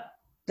hurt,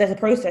 there's a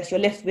process. You're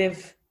left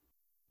with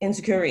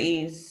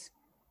insecurities,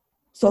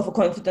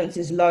 self-confidence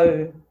is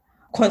low,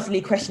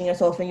 constantly questioning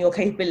yourself and your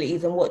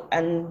capabilities and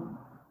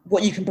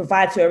what you can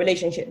provide to a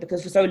relationship,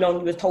 because for so long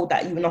you were told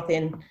that you were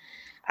nothing,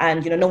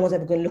 and, you know, no one's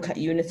ever going to look at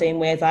you in the same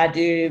way as I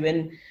do,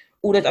 and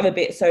all those other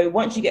bits. So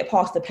once you get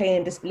past the pain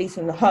and disbelief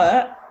and the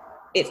hurt,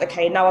 it's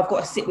okay, now I've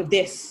got to sit with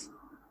this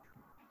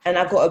and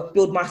I've got to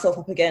build myself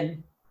up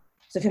again.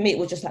 So for me, it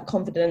was just like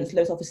confidence,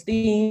 low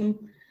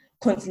self-esteem,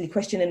 constantly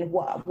questioning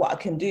what I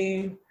can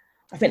do.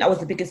 I think that was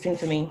the biggest thing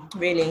for me,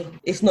 really.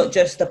 It's not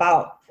just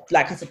about,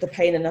 like I said, the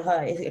pain and the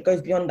hurt. It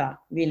goes beyond that,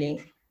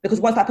 really. Because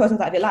once that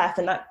person's out of your life,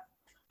 and that,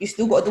 you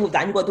still got to deal with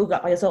that, and you've got to deal with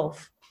that by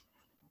yourself.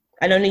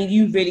 And only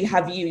you really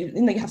have you.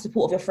 You know, you have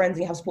support of your friends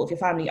and you have support of your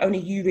family. Only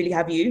you really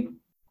have you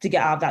to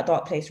get out of that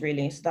dark place,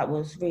 really. So that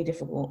was really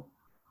difficult.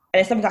 And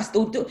it's something I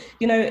still do.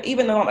 You know,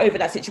 even though I'm over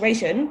that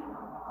situation,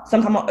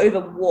 sometimes I'm over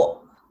what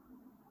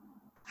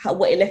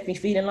it left me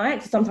feeling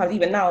like. Sometimes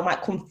even now I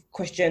might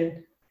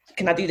question,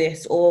 can I do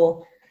this?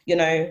 Or, you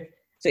know,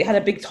 so it had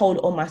a big toll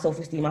on my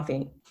self-esteem, I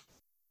think.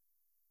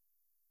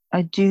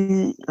 I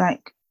do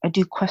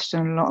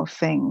question a lot of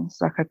things.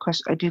 Like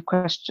I do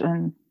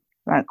question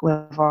like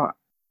whether,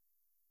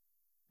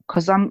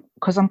 because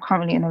I'm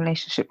currently in a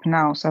relationship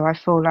now, so I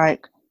feel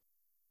like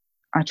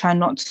I try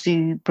not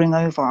to bring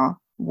over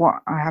what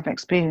I have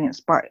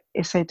experienced, but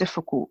it's so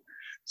difficult.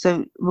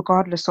 So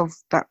regardless of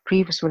that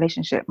previous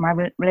relationship, my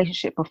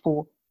relationship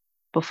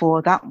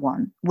before that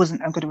one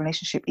wasn't a good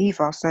relationship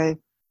either. So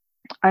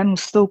I'm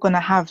still going to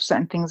have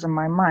certain things in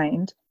my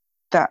mind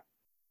that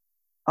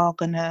are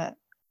gonna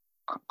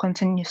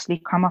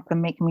continuously come up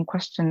and make me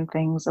question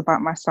things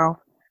about myself,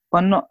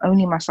 but not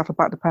only myself,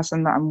 about the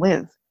person that I'm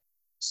with.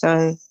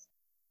 So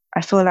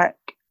I feel like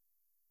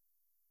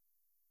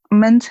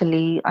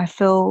mentally, I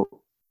feel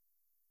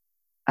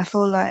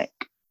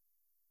like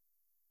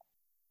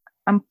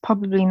I'm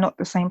probably not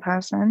the same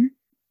person,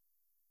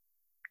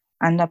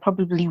 and I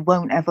probably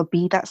won't ever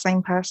be that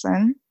same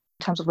person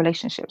in terms of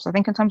relationships. I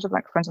think in terms of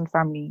like friends and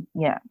family,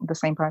 yeah, the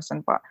same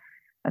person, but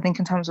I think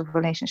in terms of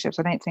relationships,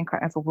 I don't think I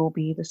ever will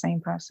be the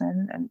same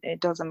person, and it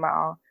doesn't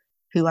matter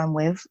who I'm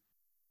with.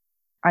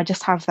 I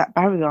just have that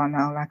barrier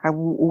now. Like I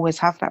will always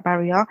have that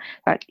barrier.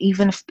 Like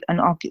even if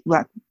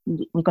like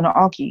we're gonna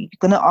argue, you're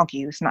gonna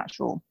argue. It's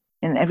natural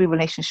in every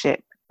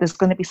relationship. There's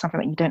gonna be something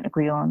that you don't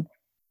agree on,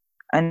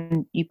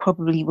 and you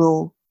probably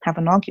will have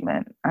an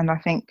argument. And I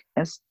think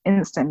as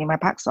instantly my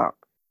back's up,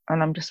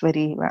 and I'm just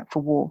ready like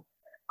for war,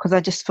 because I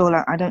just feel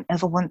like I don't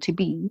ever want to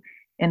be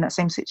in that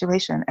same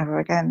situation ever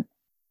again.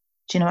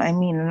 Do you know what I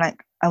mean? And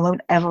like I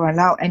won't ever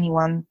allow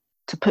anyone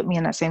to put me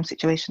in that same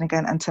situation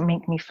again and to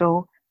make me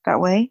feel that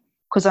way.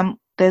 Because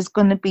there's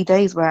gonna be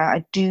days where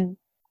I do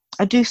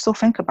still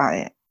think about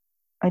it.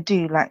 I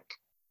do. Like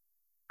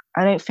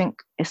I don't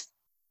think it's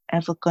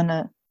ever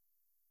gonna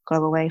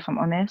go away, if I'm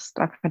honest.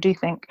 Like I do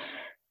think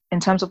in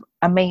terms of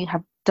I may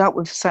have dealt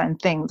with certain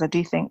things, I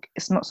do think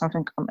it's not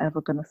something I'm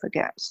ever gonna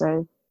forget.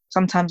 So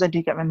sometimes I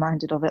do get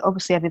reminded of it.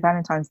 Obviously every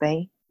Valentine's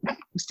Day,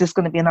 it's just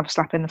gonna be another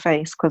slap in the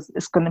face, because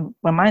it's gonna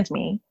remind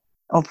me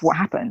of what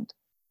happened.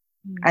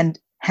 And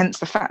hence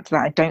the fact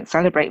that I don't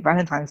celebrate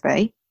Valentine's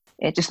Day,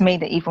 it just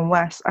made it even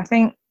worse. I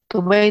think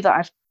the way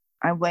that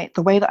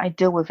I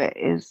deal with it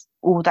is,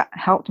 all that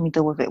helped me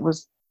deal with it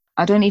was,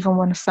 I don't even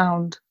want to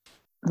sound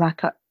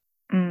like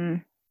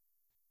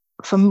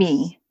for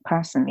me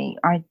personally,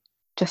 I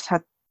just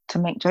had to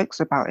make jokes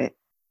about it.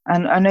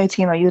 And I know,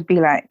 Tina, you'd be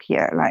like,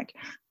 yeah, like,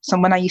 so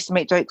when I used to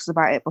make jokes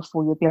about it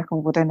before, you'd be like,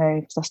 oh, I don't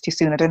know if that's too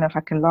soon. I don't know if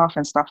I can laugh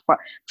and stuff. But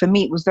for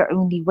me, it was the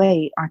only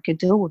way I could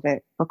deal with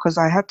it, because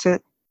I had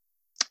to,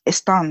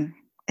 it's done.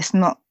 It's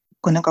not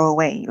going to go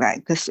away.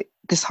 Like this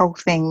whole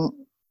thing,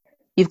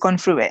 you've gone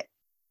through it,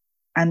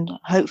 and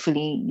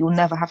hopefully you'll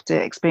never have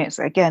to experience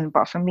it again.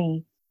 But for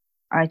me,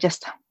 I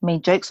just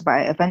made jokes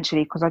about it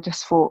eventually, because I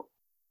just thought,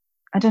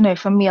 I don't know,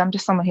 for me, I'm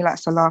just someone who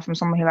likes to laugh and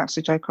someone who likes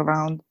to joke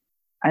around.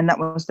 And that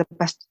was the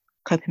best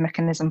coping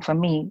mechanism for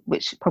me,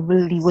 which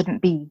probably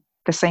wouldn't be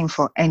the same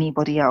for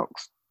anybody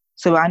else.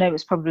 So I know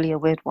it's probably a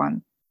weird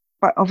one.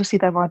 But obviously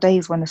there are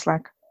days when it's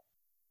like,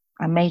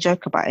 I may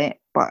joke about it,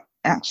 but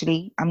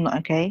actually I'm not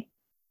okay.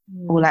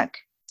 Or like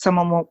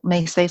someone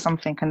may say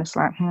something and it's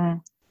like,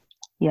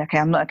 yeah, okay,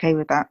 I'm not okay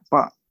with that.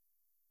 But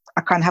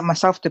I can't have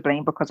myself to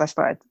blame because I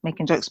started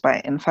making jokes about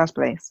it in the first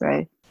place.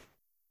 So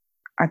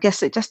I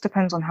guess it just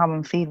depends on how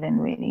I'm feeling,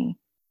 really.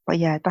 But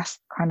yeah, that's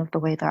kind of the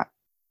way that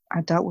I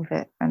dealt with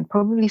it, and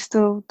probably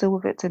still deal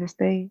with it to this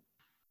day.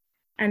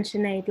 And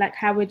Sinead, like,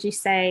 how would you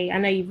say, I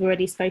know you've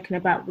already spoken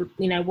about,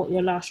 you know, what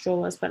your last straw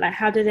was, but like,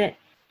 how did it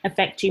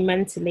affect you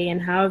mentally, and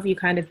how have you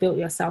kind of built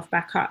yourself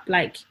back up?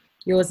 Like,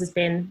 yours has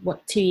been,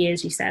 2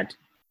 years, you said?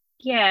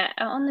 Yeah,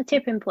 on the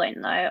tipping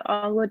point though,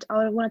 I would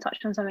want to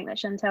touch on something that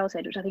Chantel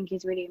said, which I think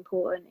is really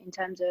important in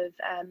terms of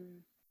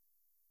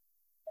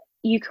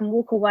you can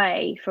walk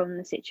away from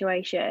the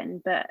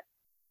situation, but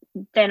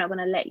they're not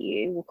going to let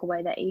you walk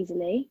away that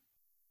easily.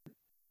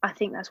 I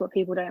think that's what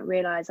people don't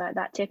realise, like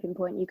that tipping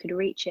point, you could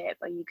reach it,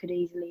 but you could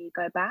easily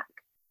go back.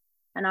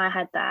 And I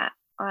had that.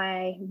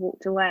 I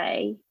walked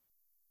away,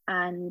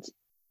 and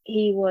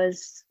he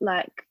was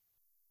like,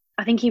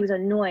 I think he was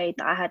annoyed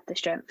that I had the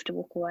strength to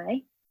walk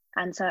away.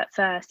 And so at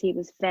first he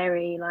was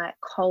very like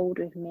cold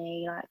with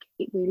me. Like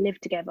we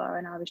lived together,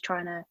 and I was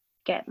trying to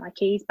get my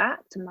keys back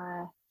to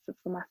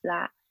for my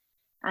flat,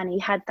 and he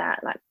had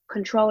that like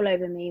control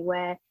over me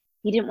where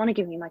he didn't want to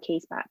give me my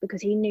keys back,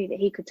 because he knew that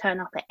he could turn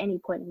up at any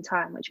point in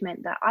time, which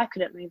meant that I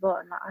couldn't move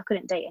on. Like I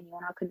couldn't date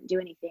anyone, I couldn't do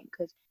anything,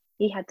 because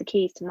he had the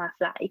keys to my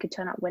flat. He could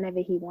turn up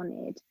whenever he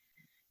wanted,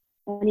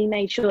 and he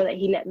made sure that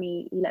he let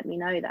me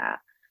know that.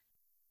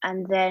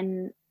 And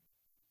then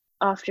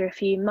after a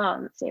few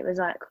months, it was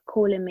like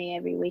calling me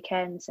every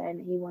weekend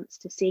saying he wants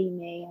to see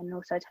me, and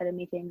also telling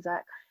me things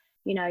like,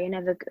 you know,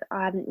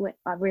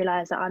 I've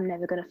realised that I'm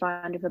never going to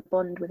find a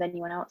bond with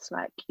anyone else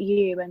like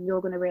you, and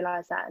you're going to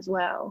realise that as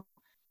well.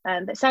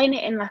 But saying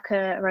it in like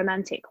a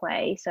romantic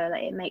way, so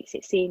that it makes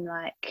it seem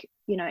like,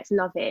 you know, it's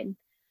loving.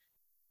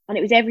 And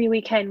it was every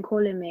weekend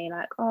calling me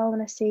like, oh, I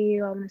want to see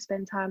you, I want to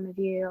spend time with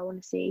you, I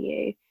want to see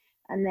you.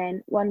 And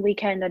then one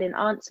weekend I didn't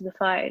answer the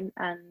phone,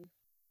 and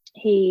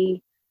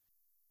I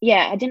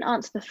didn't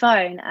answer the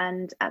phone.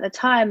 And at the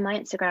time my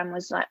Instagram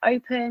was like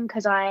open,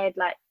 because I had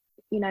like,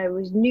 you know,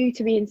 was new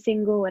to being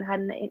single and had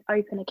an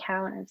open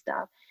account and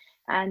stuff.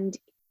 And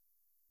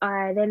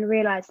I then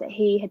realised that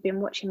he had been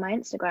watching my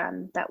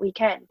Instagram that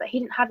weekend, but he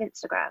didn't have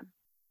Instagram.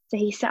 So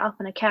he set up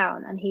an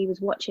account and he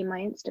was watching my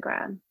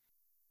Instagram.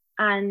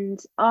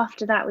 And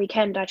after that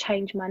weekend, I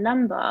changed my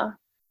number,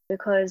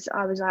 because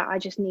I was like, I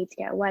just need to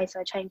get away. So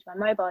I changed my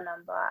mobile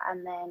number.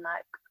 And then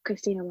like,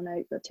 Christina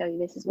will tell you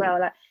this as well.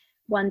 Like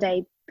one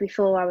day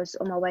before I was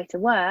on my way to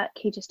work,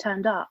 he just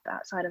turned up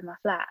outside of my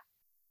flat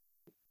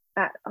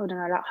at, I don't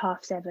know, like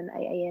 7:30,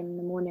 8 a.m. in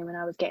the morning when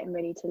I was getting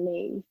ready to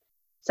leave.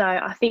 So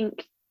I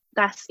think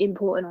that's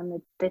important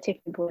on the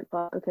tipping point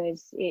part,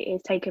 because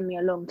it's taken me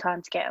a long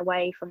time to get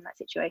away from that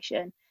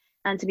situation.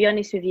 And to be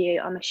honest with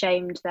you, I'm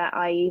ashamed that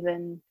I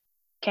even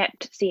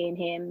kept seeing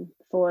him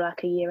for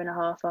like a year and a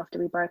half after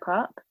we broke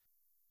up.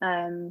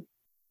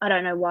 I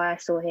don't know why I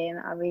saw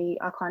him.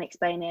 I can't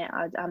explain it.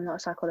 I'm not a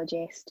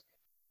psychologist,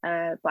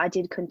 but I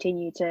did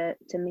continue to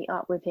meet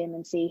up with him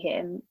and see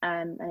him.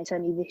 And it's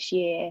only this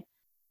year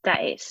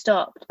that it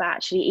stopped. But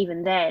actually,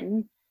 even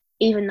then,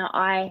 even though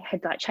I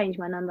had like changed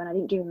my number and I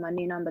didn't give him my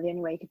new number, the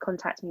only way he could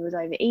contact me was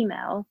over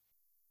email.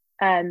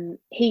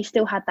 He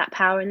still had that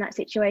power in that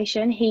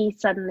situation. He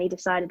suddenly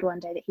decided one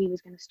day that he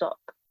was going to stop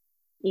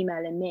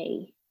emailing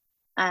me,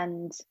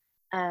 and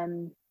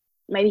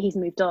maybe he's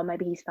moved on,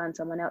 maybe he's found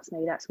someone else,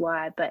 maybe that's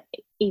why. But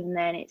even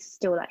then, it's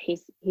still like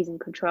he's in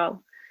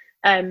control.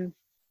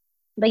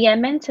 But yeah,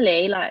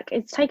 mentally, like,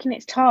 it's taken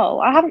its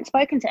toll. I haven't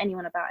spoken to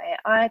anyone about it.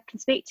 I can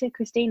speak to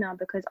Christina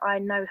because I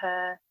know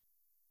her.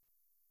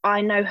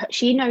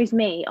 She knows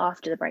me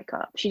after the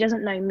breakup. She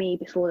doesn't know me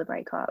before the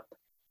breakup.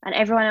 And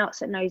everyone else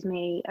that knows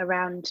me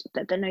around,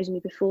 that knows me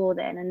before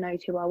then and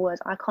knows who I was,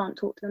 I can't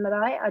talk to them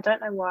about it. I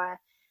don't know why.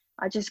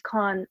 I just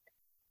can't.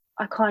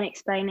 I can't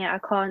explain it. I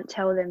can't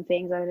tell them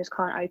things. I just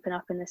can't open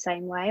up in the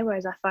same way.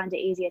 Whereas I find it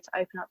easier to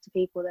open up to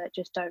people that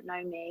just don't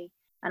know me,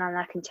 and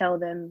I can tell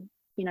them,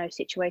 you know,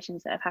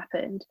 situations that have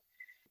happened.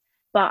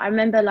 But I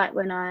remember, like,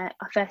 when I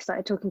first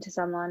started talking to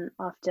someone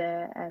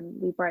after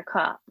we broke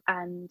up,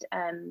 and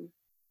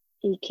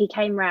he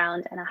came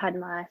round, and I had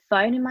my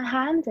phone in my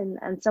hand,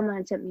 and someone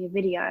had sent me a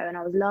video, and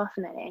I was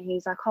laughing at it, and he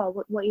was like, "Oh,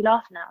 what are you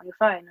laughing at on your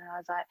phone?" And I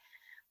was like,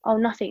 "Oh,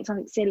 nothing,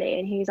 something silly."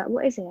 And he was like,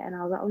 "What is it?" And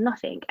I was like, "Oh,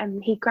 nothing."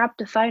 And he grabbed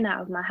the phone out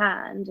of my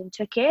hand and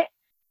took it,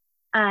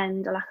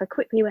 and like, I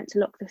quickly went to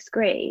lock the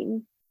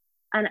screen,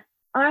 and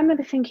I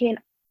remember thinking,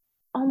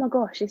 oh my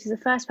gosh, this is the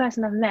first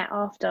person I've met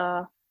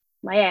after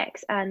my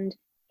ex, and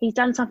he's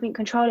done something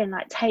controlling,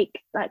 like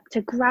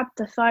to grab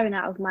the phone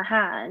out of my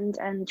hand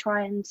and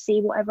try and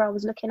see whatever I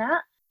was looking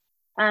at.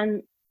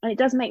 And it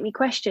does make me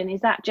question,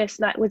 is that just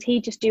like, was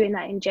he just doing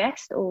that in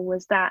jest, or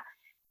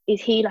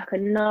is he like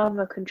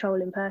another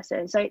controlling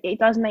person? So it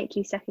does make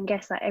you second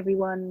guess, like,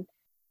 everyone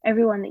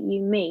that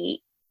you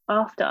meet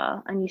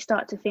after, and you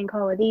start to think,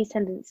 oh, are these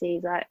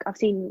tendencies, like, I've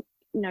seen,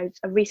 you know,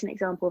 a recent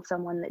example of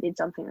someone that did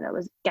something that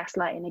was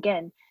gaslighting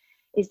again.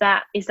 Is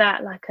that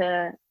like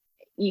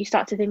you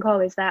start to think, oh,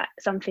 is that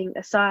something,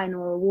 a sign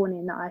or a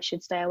warning that I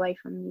should stay away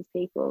from these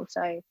people?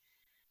 So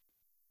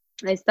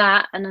there's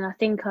that. And then I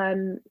think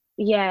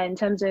yeah, in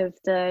terms of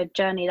the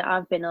journey that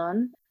I've been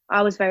on,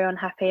 I was very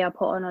unhappy. I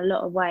put on a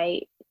lot of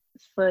weight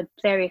for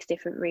various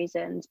different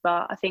reasons,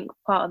 but I think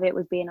part of it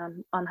was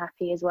being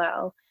unhappy as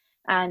well.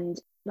 And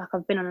like,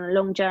 I've been on a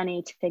long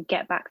journey to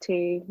get back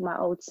to my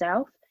old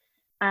self.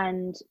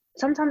 And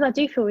sometimes I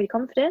do feel really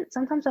confident.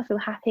 Sometimes I feel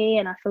happy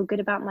and I feel good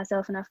about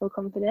myself and I feel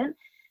confident.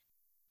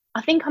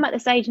 I think I'm at the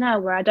stage now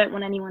where I don't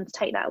want anyone to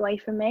take that away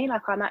from me.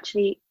 Like, I'm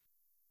actually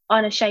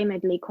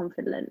unashamedly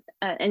confident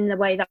in the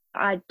way that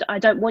I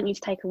don't want you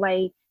to take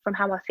away from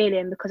how I feel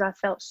in, because I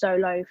felt so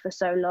low for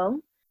so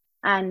long.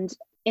 And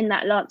in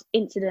that last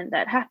incident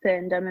that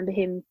happened, I remember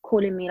him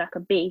calling me like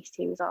a beast.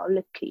 He was like, "Oh,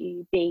 look at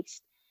you,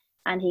 beast."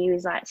 And he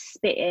was like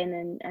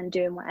spitting and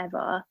doing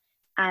whatever.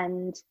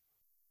 And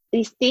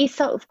these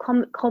sort of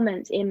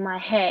comments in my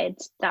head,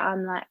 that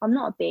I'm like, I'm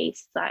not a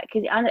beast, like,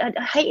 because I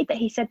hated that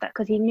he said that,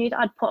 because he knew that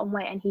I'd put on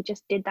weight, and he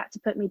just did that to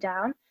put me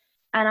down.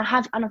 And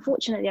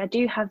unfortunately, I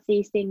do have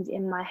these things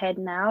in my head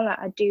now. Like,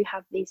 I do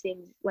have these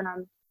things when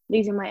I'm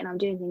losing weight and I'm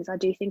doing things, I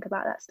do think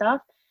about that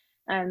stuff.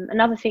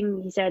 Another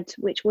thing he said,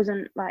 which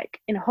wasn't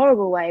like in a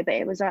horrible way, but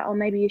it was like, oh,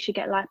 maybe you should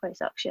get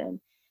liposuction.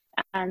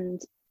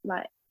 And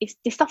like, it's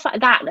stuff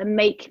like that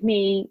makes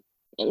me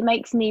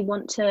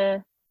want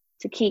to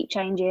keep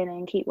changing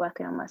and keep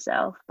working on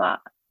myself. But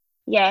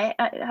yeah,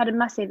 it had a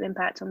massive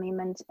impact on me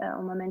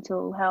on my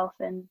mental health,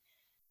 and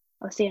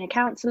I was seeing a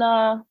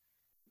counsellor,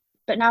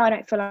 but now I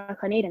don't feel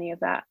like I need any of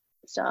that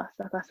stuff.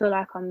 Like, I feel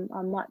like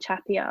I'm much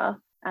happier,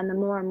 and the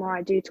more and more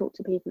I do talk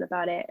to people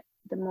about it,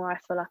 the more I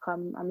feel like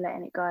I'm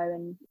letting it go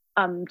and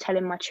I'm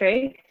telling my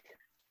truth.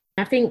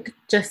 I think,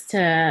 just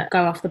to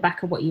go off the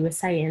back of what you were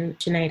saying,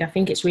 Junaid, I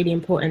think it's really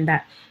important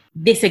that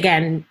this,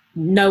 again,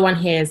 no one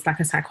here is like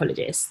a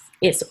psychologist.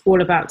 It's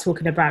all about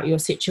talking about your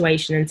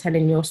situation and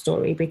telling your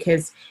story,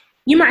 because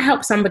you might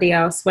help somebody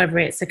else, whether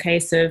it's a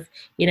case of,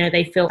 you know,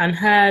 they feel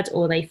unheard,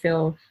 or they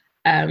feel,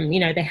 you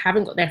know, they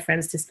haven't got their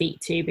friends to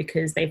speak to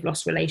because they've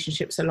lost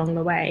relationships along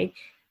the way.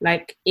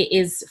 Like, it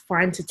is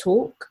fine to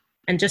talk,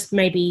 and just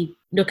maybe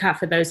look out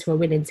for those who are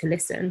willing to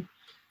listen.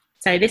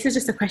 So this is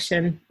just a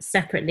question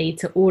separately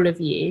to all of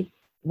you,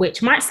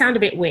 which might sound a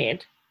bit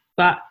weird,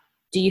 but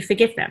do you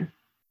forgive them?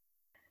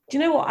 Do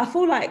you know what? I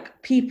feel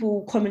like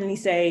people commonly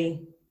say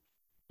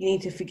you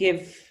need to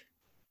forgive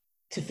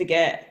to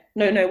forget.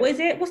 No, what is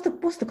it?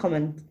 What's the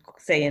common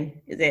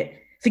saying? Is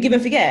it forgive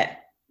and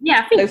forget?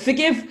 Yeah, I think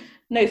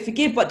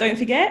forgive but don't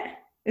forget.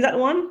 Is that the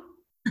one?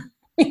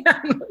 Yeah,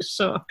 I'm not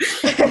sure.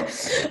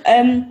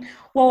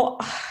 Well,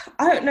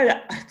 I don't know.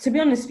 To be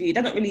honest with you,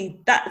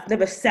 that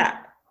never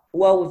sat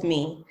well with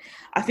me.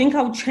 I think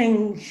I'll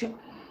change,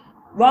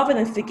 rather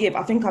than forgive,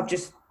 I think I've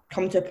just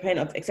come to a point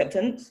of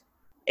acceptance.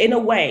 In a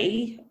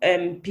way,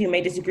 people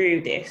may disagree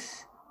with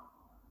this.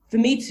 For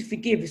me to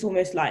forgive, it's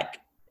almost like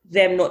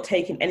them not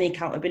taking any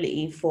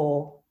accountability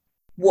for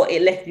what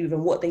it left me with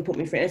and what they put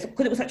me through. And it's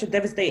because it was such a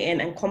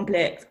devastating and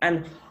complex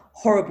and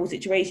horrible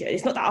situation.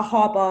 It's not that I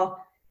harbour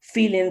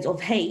feelings of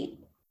hate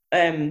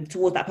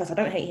towards that person.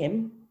 I don't hate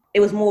him. It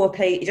was more a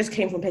place, it just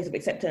came from a place of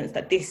acceptance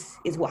that this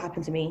is what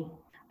happened to me.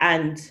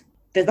 And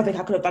there's nothing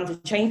I could have done to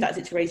change that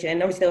situation.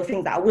 And obviously there were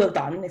things that I would have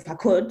done if I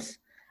could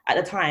at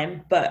the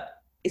time, but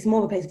it's more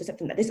of a place of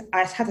acceptance that this,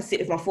 I just had to sit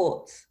with my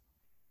thoughts.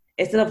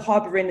 Instead of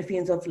harbouring the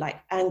feelings of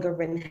like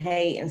anger and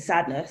hate and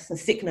sadness and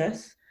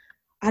sickness,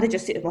 I had to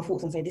just sit with my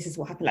thoughts and say, this is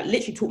what happened. Like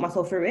literally talk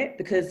myself through it,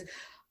 because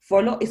for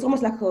a lot, it's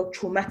almost like a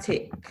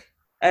traumatic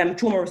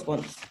trauma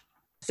response.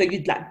 So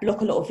you'd like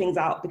block a lot of things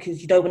out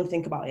because you don't want to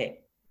think about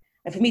it.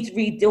 And for me to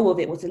really deal with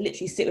it was to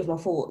literally sit with my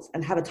thoughts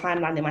and have a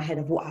timeline in my head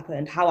of what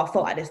happened, how I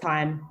felt at this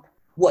time,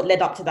 what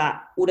led up to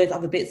that, all those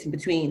other bits in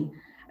between.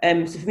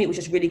 So for me, it was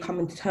just really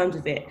coming to terms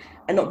with it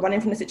and not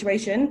running from the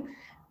situation.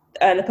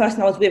 And the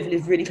person I was with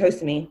lived really close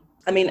to me.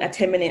 I mean, at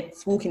 10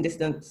 minutes walking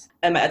distance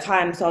at a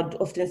time. So I'd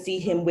often see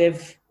him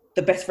with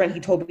the best friend he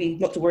told me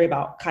not to worry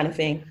about, kind of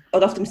thing.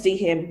 I'd often see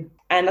him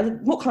and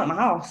I'd walk out of my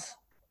house.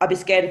 I'd be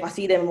scared if I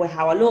see them with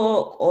how I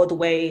look or the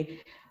way,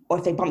 or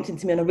if they bumped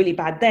into me on a really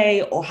bad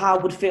day or how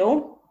I would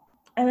feel.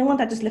 And then one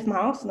day I just left my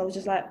house and I was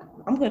just like,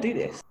 I'm going to do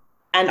this.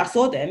 And I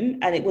saw them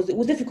and it was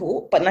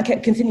difficult, but then I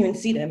kept continuing to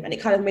see them and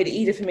it kind of made it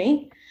easier for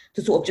me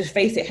to sort of just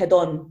face it head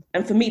on.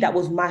 And for me, that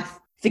was my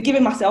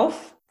forgiving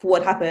myself for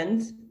what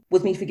happened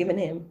was me forgiving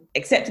him,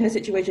 accepting the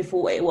situation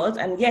for what it was.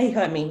 And yeah, he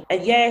hurt me.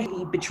 And yeah,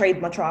 he betrayed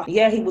my trust.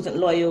 Yeah, he wasn't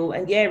loyal.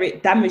 And yeah,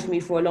 it damaged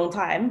me for a long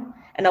time.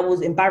 And I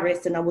was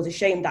embarrassed and I was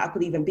ashamed that I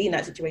could even be in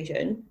that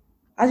situation.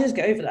 I just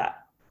get over that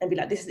and be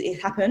like,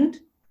 it happened,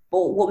 but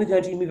what we're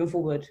going to do moving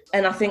forward.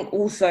 And I think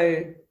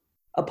also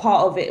a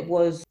part of it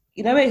was,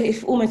 you know,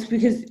 it's almost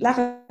because, like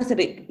I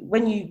said,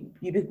 when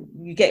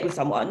you get with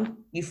someone,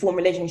 you form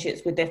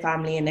relationships with their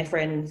family and their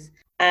friends.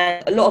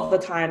 And a lot of the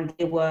time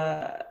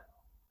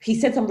he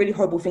said some really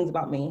horrible things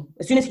about me.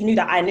 As soon as he knew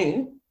that I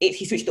knew,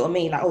 he switched it on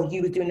me, like, oh,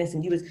 you were doing this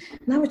and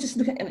and I was just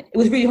looking, and it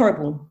was really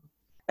horrible.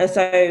 And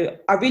so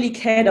I really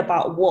cared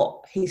about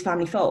what his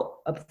family thought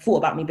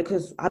about me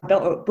because I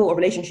built a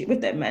relationship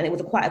with them and it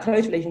was quite a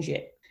close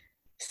relationship.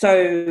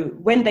 So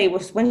when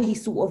he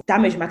sort of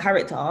damaged my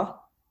character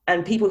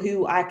and people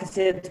who I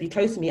considered to be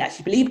close to me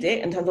actually believed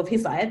it in terms of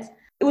his side,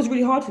 it was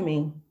really hard for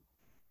me.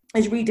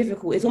 It's really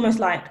difficult. It's almost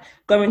like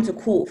going to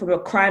court for a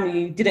crime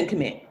you didn't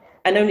commit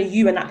and only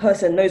you and that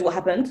person knows what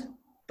happened,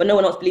 but no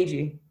one else believes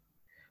you,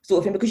 sort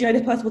of thing. Because, you know,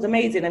 this person was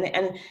amazing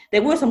and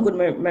there were some good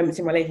moments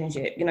in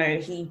relationship. You know,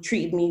 he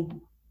treated me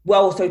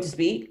well, so to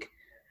speak.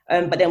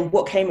 But then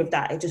what came of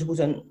that, it just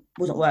wasn't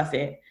worth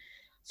it.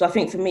 So I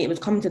think for me, it was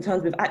coming to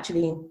terms with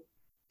actually,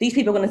 these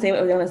people are going to say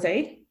whatever they're going to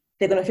say.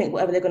 They're going to think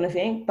whatever they're going to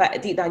think.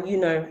 But deep down, you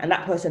know, and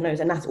that person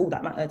knows, and that's all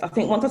that matters. I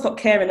think once I stopped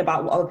caring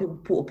about what other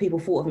people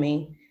thought of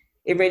me,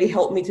 it really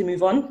helped me to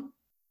move on.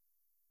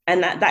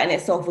 And that in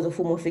itself was a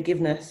form of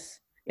forgiveness.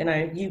 You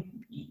know,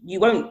 you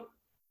won't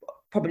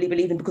probably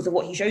believe him because of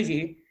what he shows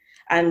you.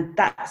 And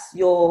that's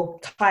your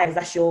ties,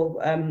 that's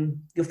your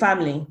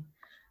family.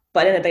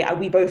 But at the end of the day,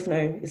 we both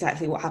know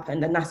exactly what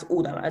happened, and that's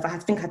all that matters. I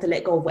think I had to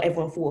let go of what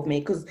everyone thought of me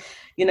because,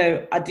 you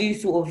know, I do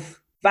sort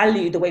of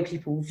value the way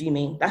people view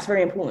me. That's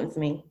very important to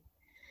me.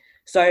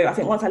 So I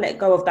think once I let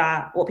go of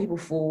that, what people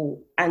thought,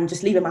 and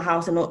just leaving my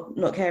house and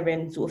not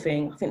caring sort of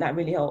thing, I think that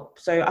really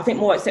helped. So I think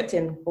more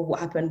accepting of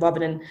what happened rather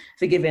than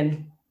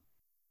forgiving.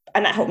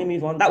 And that helped me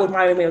move on. That was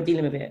my own way of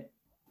dealing with it.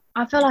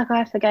 I feel like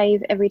I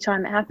forgave every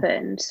time it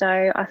happened. So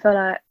I feel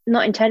like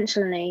not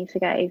intentionally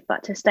forgave,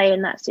 but to stay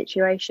in that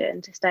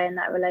situation, to stay in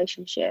that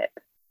relationship,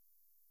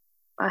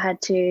 I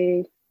had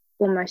to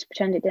almost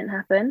pretend it didn't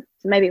happen.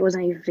 So maybe it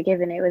wasn't even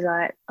forgiving. It was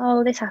like,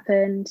 oh, this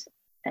happened.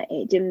 But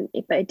it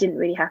didn't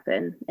really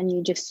happen. And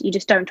you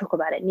just don't talk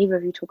about it. Neither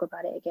of you talk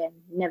about it again.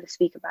 You never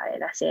speak about it.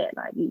 That's it.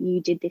 Like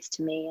you did this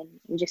to me, and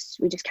we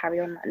just carry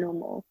on like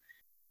normal.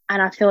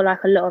 And I feel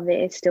like a lot of it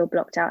is still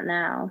blocked out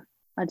now.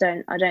 I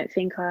don't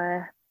think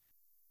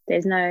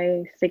there's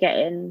no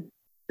forgetting,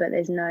 but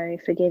there's no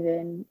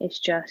forgiving. It's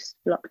just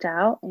blocked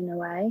out in a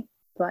way.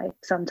 Like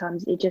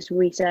sometimes it just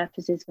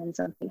resurfaces when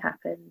something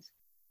happens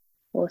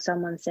or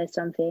someone says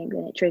something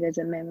and it triggers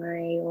a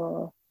memory.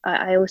 Or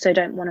I also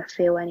don't want to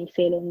feel any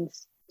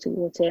feelings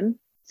towards him.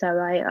 So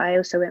I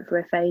also went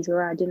through a phase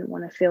where I didn't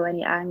want to feel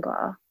any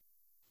anger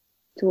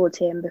towards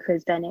him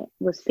because then it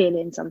was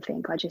feeling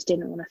something. I just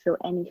didn't want to feel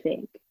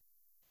anything.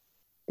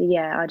 But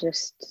yeah,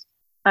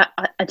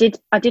 I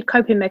did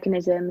coping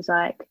mechanisms.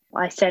 Like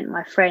I sent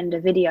my friend a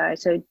video.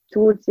 So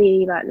towards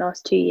the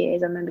last 2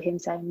 years, I remember him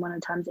saying one of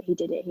the times that he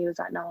did it, he was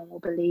like, no one will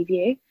believe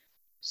you.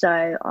 So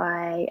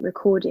I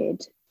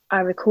recorded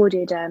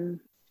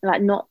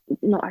like not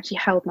actually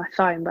held my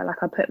phone, but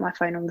like I put my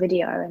phone on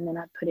video and then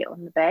I put it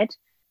on the bed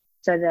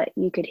so that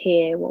you could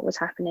hear what was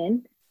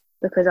happening,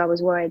 because I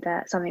was worried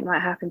that something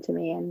might happen to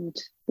me and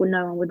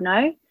no one would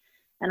know.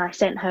 And I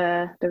sent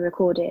her the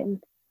recording,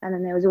 and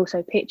then there was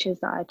also pictures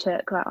that I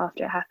took like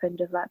after it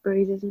happened of like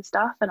bruises and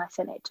stuff, and I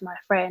sent it to my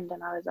friend,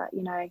 and I was like,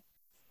 you know,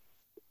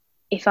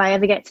 if I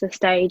ever get to the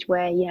stage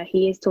where, you know,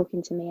 he is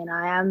talking to me and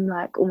I am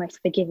like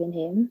almost forgiving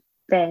him,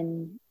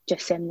 then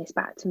just send this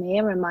back to me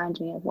and remind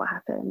me of what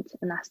happened.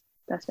 And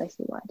that's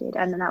basically what I did.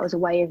 And then that was a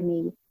way of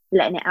me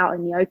letting it out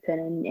in the open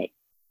and it,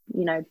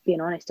 you know,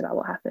 being honest about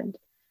what happened.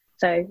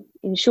 So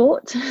in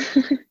short,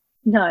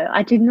 no,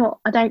 I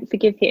don't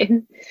forgive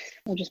him.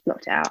 I just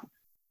blocked it out.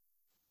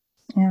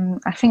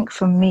 I think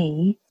for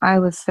me, I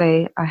would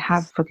say I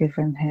have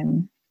forgiven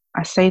him.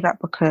 I say that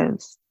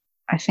because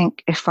I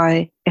think if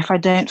I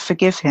don't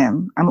forgive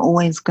him, I'm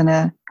always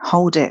gonna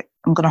hold it.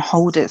 I'm gonna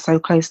hold it so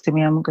close to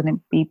me. I'm gonna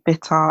be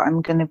bitter.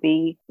 I'm gonna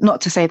be,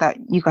 not to say that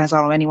you guys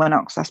are or anyone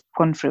else that's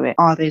gone through it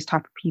are those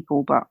type of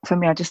people, but for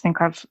me, I just think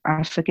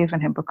I've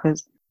forgiven him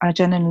because I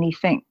genuinely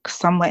think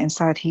somewhere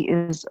inside he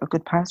is a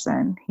good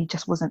person. He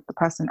just wasn't the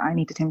person I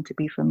needed him to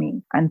be for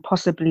me, and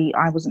possibly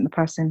I wasn't the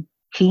person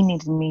he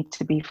needed me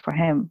to be for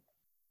him.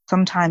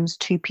 Sometimes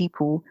two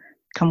people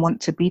can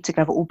want to be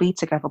together or be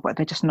together, but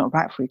they're just not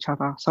right for each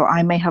other. So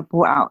I may have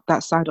brought out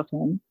that side of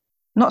him.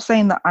 Not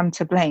saying that I'm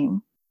to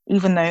blame,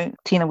 even though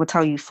Tina would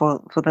tell you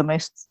for the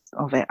most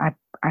of it,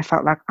 I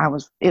felt like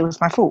it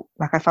was my fault.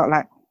 Like I felt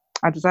like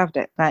I deserved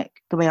it. Like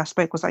the way I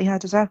spoke was like, yeah, I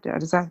deserved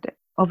it.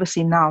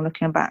 Obviously now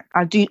looking back,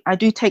 I do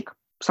take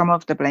some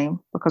of the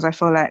blame, because I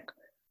feel like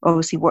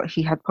obviously what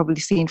he had probably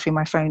seen through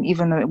my phone,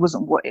 even though it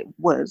wasn't what it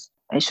was,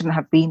 it shouldn't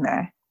have been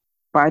there.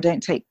 But I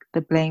don't take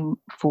the blame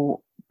for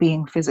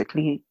being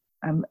physically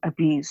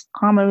abused.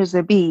 Karma is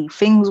a bee.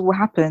 Things will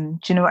happen.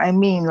 Do you know what I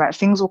mean? Like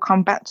things will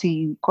come back to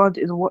you. God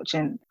is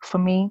watching. For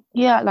me,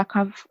 yeah, like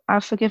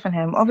I've forgiven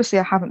him. Obviously,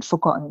 I haven't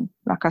forgotten.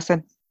 Like I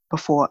said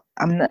before,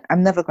 I'm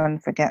never going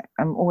to forget.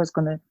 I'm always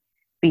going to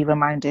be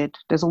reminded.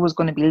 There's always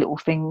going to be little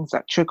things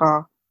that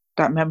trigger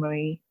that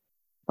memory.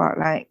 But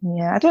like,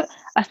 yeah, I don't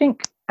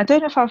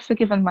know if I've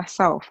forgiven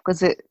myself,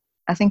 because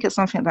I think it's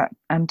something that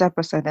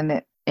Deborah said,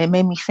 and it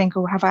made me think,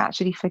 oh, have I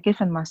actually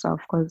forgiven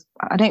myself? Because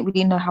I don't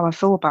really know how I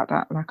feel about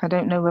that. Like, I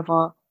don't know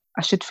whether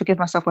I should forgive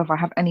myself, whether I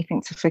have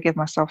anything to forgive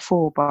myself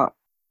for. But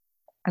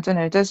I don't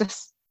know. There's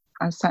just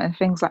certain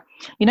things like,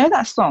 you know,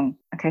 that song.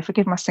 Okay,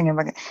 forgive my singing,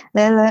 but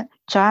Lela,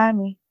 try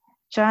me.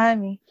 Yeah.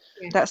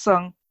 That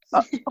song.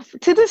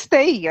 To this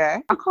day, yeah,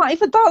 I can't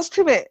even dance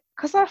to it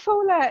because I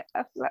feel like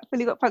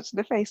really got punched in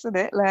the face, isn't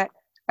it? Like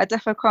I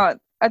definitely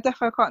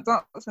can't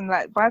dance and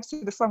like vibe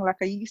to the song like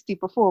I used to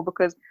before,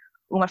 because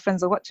all my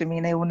friends are watching me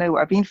and they all know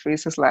what I've been through.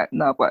 So it's like,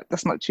 no, but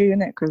that's not true,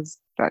 innit? Because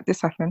like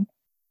this happened.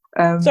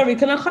 Sorry,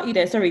 can I cut you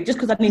there? Sorry, just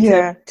because I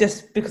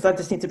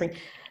need to bring.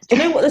 Do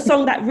you know what the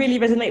song that really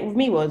resonated with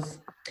me was?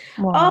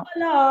 What?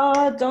 Oh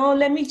Lord, don't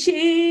let me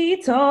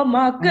cheat on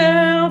my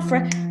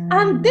girlfriend.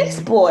 And this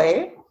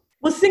boy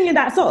was singing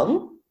that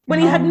song when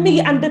he had me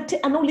and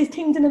all his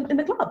teams in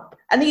the club,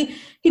 and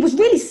he was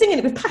really singing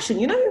it with passion,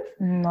 you know.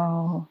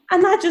 No.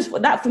 And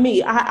that for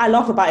me, I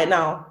laugh about it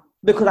now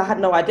because I had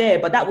no idea,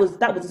 but that was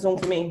the song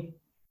for me.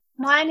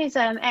 Mine is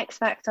X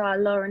Factor,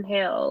 Lauryn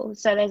Hill.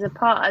 So there's a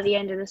part at the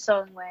end of the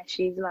song where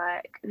she's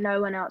like,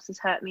 no one else has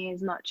hurt me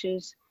as much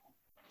as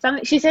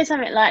something. She says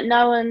something like,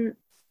 no one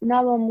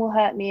will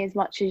hurt me as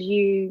much as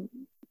you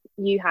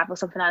have, or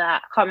something like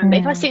that. I can't remember.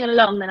 If I sing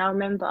along, then I'll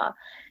remember.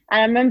 And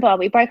I remember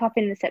we broke up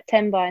in the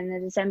September, and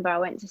in December I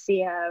went to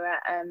see her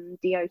at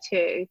the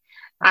O2,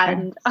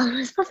 and I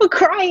was proper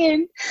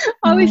crying.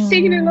 I was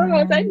singing along.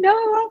 I was like, no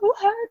one will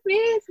hurt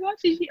me as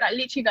much as you. Like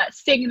literally like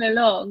singing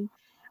along.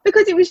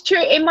 Because it was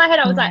true. In my head,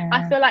 I was like,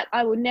 I feel like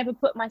I will never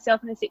put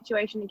myself in a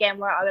situation again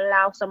where I would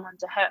allow someone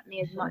to hurt me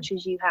as much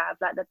as you have.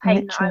 Like the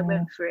pain that I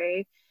went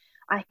through,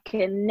 I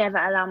can never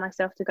allow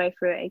myself to go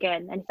through it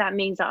again. And if that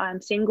means that I'm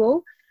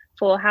single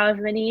for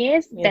however many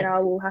years, then I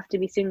will have to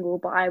be single.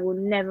 But I will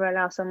never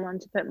allow someone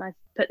to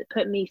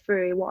put me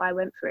through what I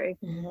went through.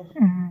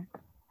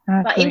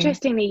 But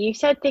interestingly, you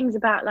said things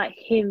about like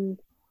him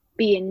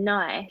being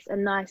nice, a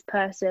nice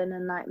person,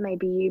 and like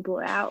maybe you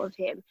brought it out of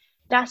him.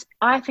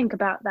 I think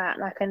about that,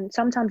 like, and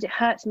sometimes it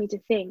hurts me to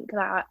think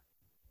that,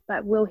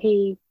 like,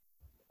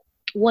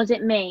 was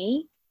it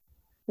me?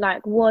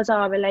 Like, was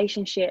our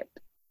relationship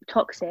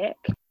toxic?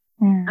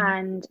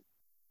 And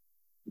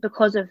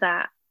because of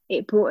that,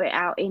 it brought it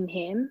out in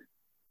him?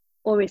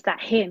 Or is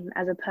that him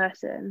as a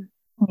person?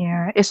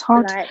 Yeah, it's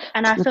hard. Like,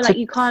 and I feel like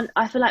you can't,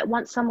 I feel like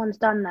once someone's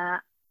done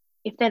that,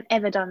 if they've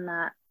ever done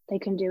that, they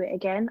can do it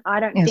again. I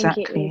don't think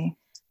it is.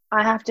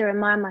 I have to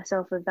remind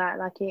myself of that.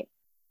 Like,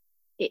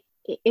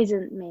 it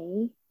isn't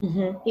me.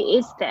 It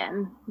is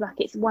them. Like,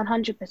 it's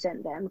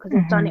 100% them, because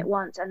they've done it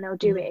once and they'll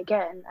do it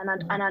again.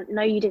 And I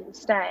know you didn't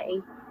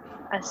stay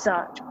as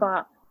such,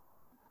 but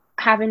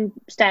having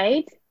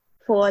stayed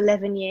for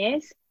 11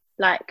 years,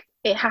 like,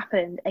 it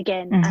happened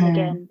again and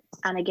again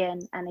and again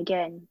and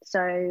again.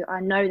 So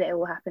I know that it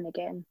will happen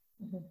again.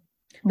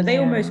 but they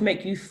Yeah. almost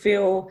make you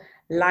feel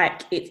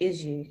like it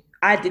is you.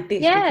 I did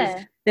this Yeah.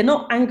 because they're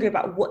not angry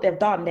about what they've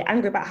done. They're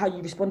angry about how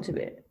you respond to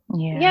it.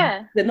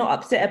 Yeah. They're not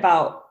upset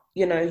about,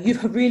 you know,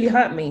 you've really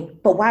hurt me,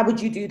 but why would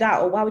you do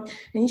that? Or why would,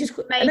 and you just,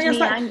 and Made then it's me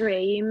like,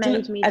 angry. You do you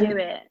made know, me and do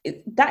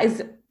it. that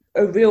is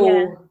a real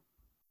Yeah.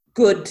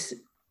 good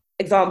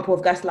example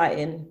of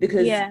gaslighting,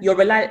 because Yeah. your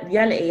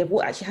reality of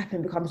what actually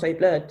happened becomes so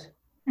blurred.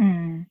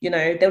 Mm. You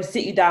know, they'll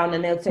sit you down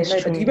and they'll say, That's no,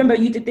 but do true. you remember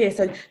you did this?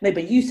 So, no,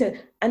 but you said,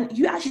 and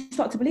you actually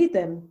start to believe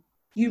them.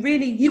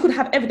 You could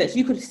have evidence.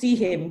 You could see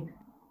him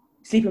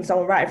sleeping with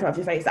someone right in front of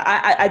your face.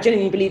 I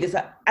genuinely believe this.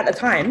 That at the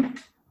time,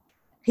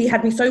 he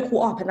had me so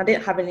caught up, and I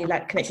didn't have any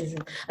like connections.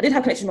 I did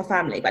have connections with my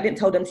family, but I didn't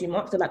tell them too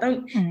much. So like,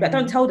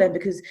 don't tell them,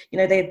 because you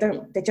know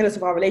they're jealous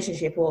of our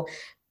relationship, or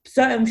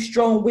certain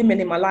strong women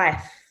in my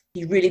life.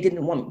 He really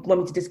didn't want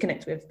me to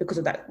disconnect with because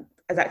of that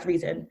exact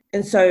reason.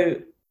 And so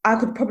I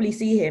could probably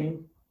see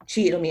him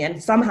cheating on me,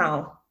 and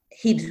somehow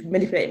he'd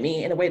manipulate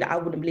me in a way that I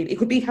wouldn't believe. It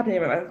could be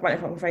happening right in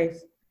front of my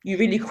face. You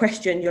really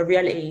question your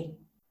reality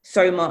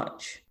so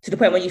much to the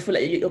point where you feel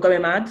like you're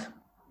going mad.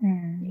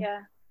 Yeah.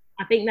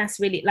 I think that's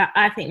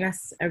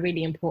a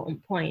really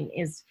important point,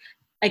 is,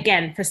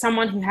 again, for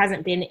someone who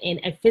hasn't been in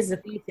a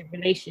physical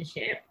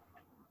relationship,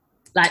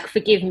 like,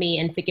 forgive me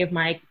and forgive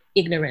my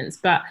ignorance,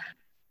 but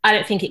I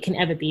don't think it can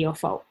ever be your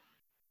fault.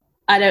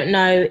 I don't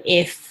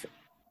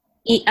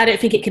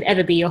think it can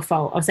ever be your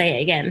fault. I'll say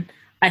it again.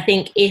 I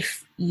think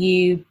if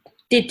you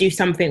did do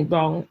something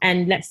wrong,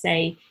 and let's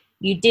say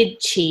you did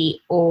cheat,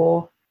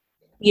 or,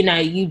 you know,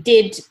 you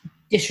did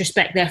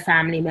disrespect their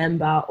family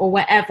member or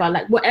whatever,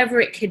 like whatever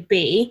it could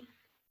be,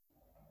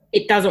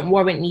 it doesn't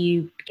warrant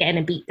you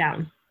getting a beat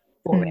down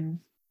for it.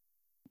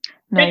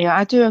 No, yeah,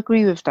 I do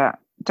agree with that,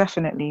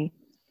 definitely.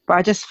 But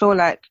I just feel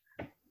like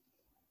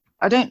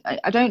I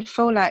don't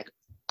feel like,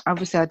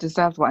 obviously I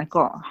deserve what I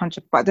got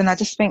 100, but then I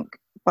just think,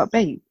 but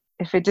babe,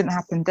 if it didn't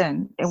happen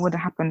then, it would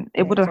have happened.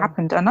 It would have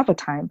happened another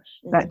time.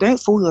 Like, don't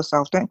fool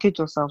yourself, don't kid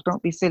yourself,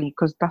 don't be silly,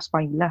 because that's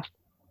why you left.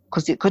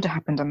 Because it could have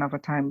happened another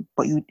time,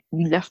 but you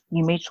left.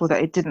 You made sure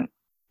that it didn't.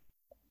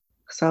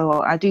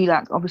 So I do,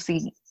 like,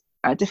 obviously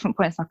at different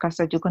points, like I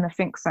said, you're gonna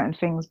think certain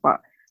things, but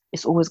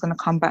it's always gonna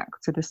come back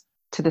to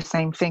the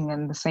same thing,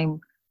 and the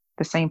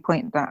same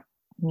point that,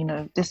 you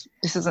know, this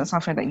isn't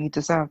something that you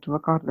deserved,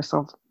 regardless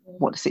of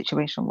what the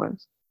situation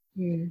was.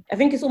 I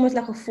think it's almost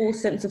like a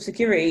false sense of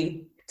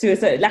security to a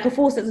certain, like a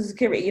false sense of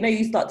security. You know,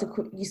 you start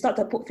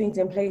to put things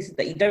in place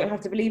that you don't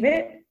have to believe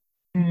it.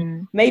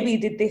 Maybe he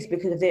did this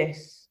because of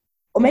this,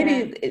 or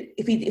maybe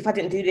if I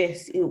didn't do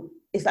this,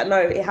 it's like, no,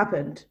 it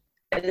happened.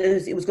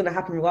 It was going to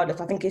happen regardless.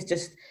 I think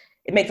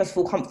it makes us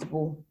feel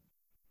comfortable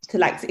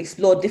to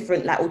explore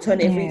different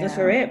alternative reasons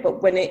for it,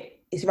 but when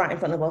it's right in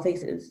front of our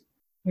faces.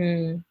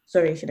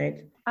 Sorry,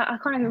 Sinead. I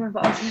can't even remember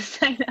what I was going to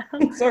say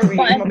now. Sorry,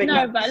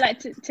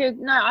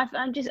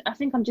 I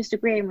think I'm just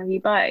agreeing with you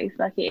both.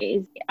 Like, it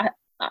is,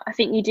 I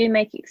think you do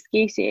make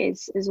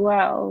excuses as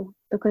well,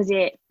 because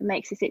it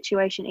makes the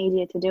situation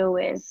easier to deal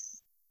with.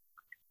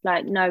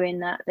 Like, knowing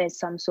that there's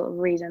some sort of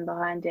reason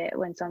behind it,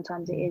 when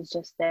sometimes it is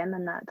just them,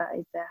 and that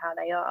is how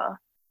they are.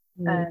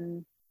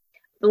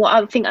 But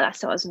I think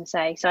that's what I was going to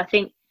say. So I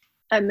think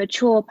a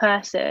mature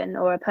person,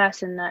 or a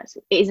person that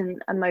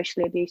isn't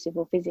emotionally abusive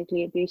or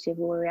physically abusive,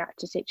 will react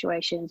to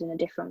situations in a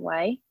different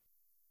way.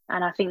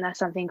 And I think that's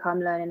something I'm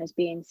learning as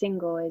being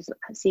single, is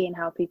seeing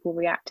how people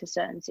react to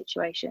certain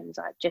situations,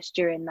 like just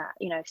during that,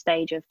 you know,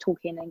 stage of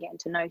talking and getting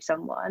to know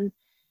someone.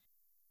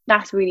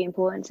 That's really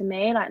important to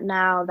me. Like,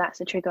 now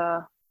that's a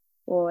trigger,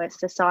 or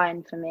it's a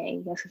sign for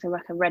me. That's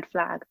like a red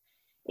flag.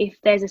 If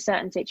there's a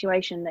certain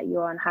situation that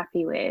you're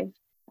unhappy with,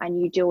 and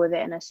you deal with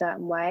it in a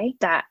certain way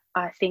that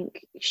I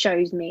think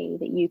shows me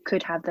that you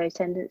could have those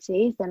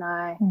tendencies, then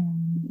I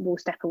will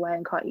step away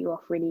and cut you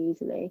off really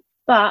easily.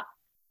 But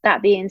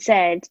that being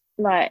said,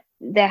 like,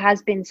 there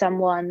has been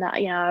someone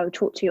that, you know, I would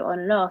talk to on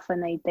and off,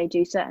 and they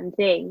do certain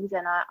things,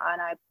 and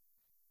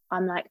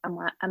I'm like, am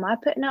I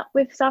putting up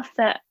with stuff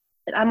that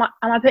am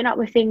I putting up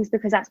with things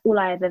because that's all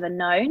I have ever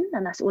known,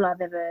 and that's all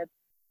I've ever,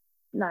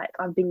 like,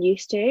 I've been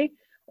used to?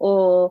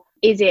 Or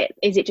is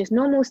it just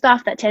normal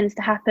stuff that tends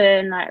to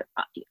happen? Like,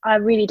 I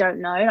really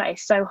don't know. Like,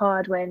 it's so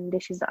hard when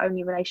this is the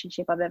only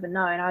relationship I've ever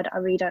known. I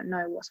really don't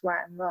know what's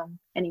right and wrong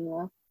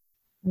anymore.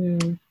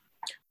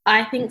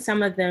 I think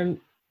some of the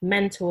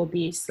mental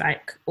abuse,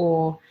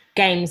 or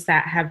games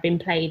that have been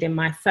played in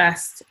my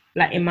first,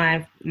 in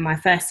my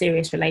first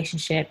serious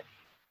relationship,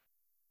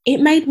 it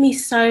made me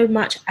so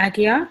much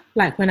aggier.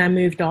 Like, when I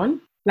moved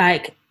on,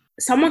 like,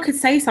 someone could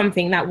say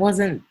something that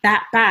wasn't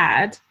that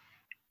bad,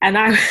 and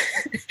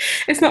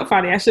it's not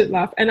funny, I shouldn't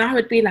laugh. And I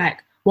would be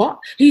like, what?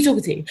 Who are you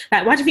talking to?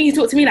 Like, why do you think you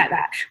talk to me like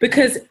that?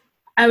 Because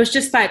I was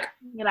just like...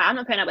 You're like, I'm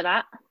not putting up with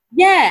that.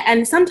 Yeah,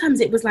 and sometimes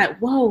it was like,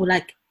 whoa,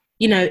 like,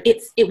 you know,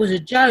 it was a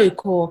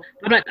joke, or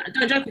I'm like,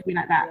 don't joke with me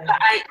like that. But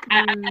I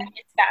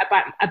it's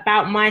that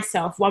about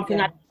myself. One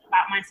thing I know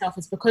about myself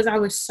is, because I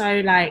was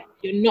so like,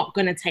 you're not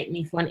going to take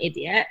me for an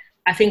idiot.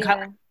 I think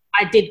I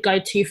did go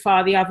too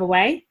far the other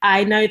way.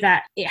 I know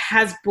that it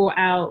has brought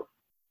out,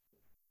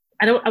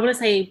 I want to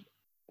say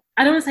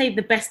I don't want to say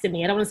the best in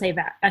me. I don't want to say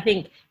that. I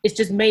think it's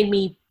just made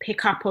me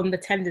pick up on the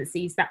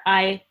tendencies that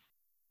I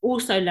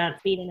also learned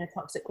being in a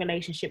toxic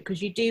relationship,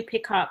 because you do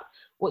pick up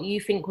what you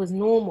think was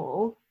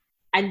normal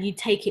and you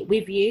take it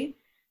with you.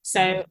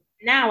 So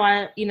now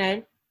I, you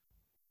know,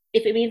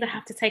 if it means I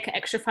have to take an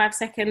extra 5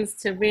 seconds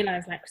to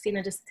realize, like,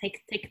 Christina, just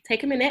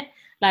take a minute.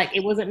 Like,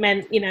 it wasn't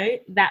meant, you know,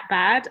 that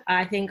bad.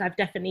 I think I've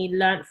definitely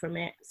learned from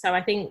it. So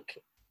I think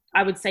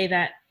I would say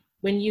that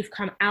when you've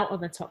come out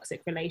of a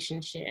toxic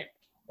relationship,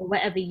 or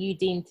whatever you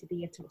deem to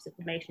be a toxic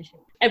relationship,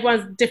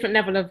 everyone's different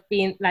level of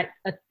being like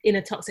in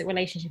a toxic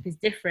relationship is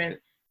different.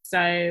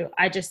 So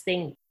I just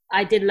think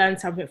I did learn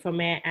something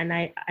from it, and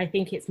I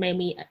think it's made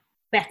me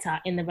better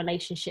in the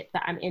relationship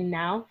that I'm in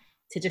now,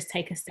 to just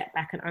take a step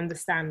back and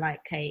understand,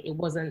 like, hey, it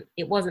wasn't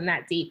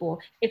that deep. Or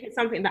if it's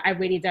something that I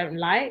really don't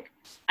like,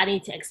 I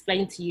need to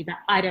explain to you that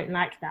I don't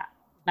like that.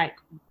 Like,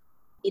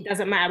 it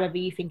doesn't matter whether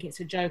you think it's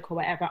a joke or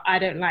whatever. I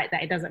don't like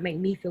that. It doesn't make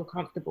me feel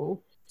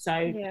comfortable.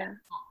 So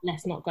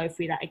let's not go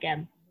through that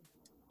again.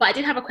 But I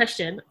did have a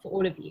question for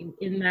all of you,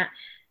 in that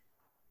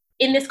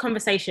in this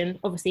conversation,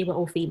 obviously we're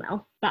all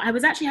female, but I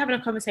was actually having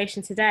a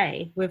conversation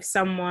today with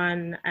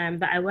someone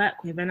that I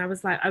work with, and I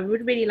was like, I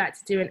would really like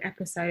to do an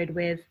episode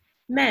with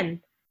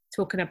men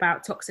talking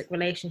about toxic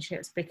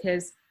relationships,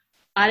 because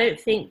I don't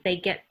think they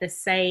get the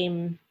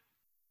same,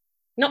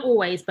 not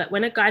always, but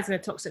when a guy's in a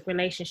toxic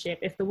relationship,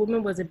 if the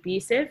woman was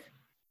abusive,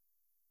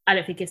 I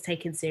don't think it's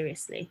taken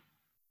seriously.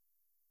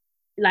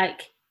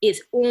 Like,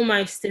 it's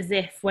almost as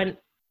if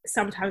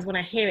sometimes when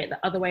I hear it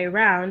the other way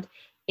around,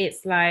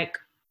 it's like,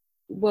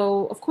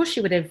 well, of course she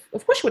would have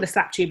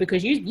slapped you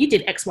because you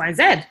did X, Y, and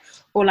Z.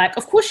 Or like,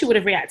 of course she would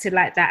have reacted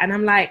like that. And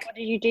I'm like, what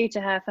did you do to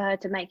her for her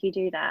to make you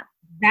do that?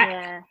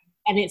 Yeah.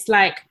 And it's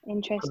like,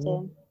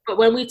 interesting. But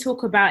when we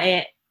talk about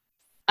it,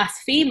 us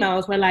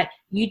females, we're like,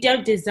 you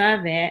don't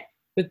deserve it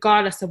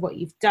regardless of what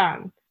you've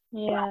done.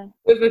 Yeah.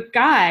 But with a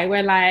guy,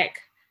 we're like,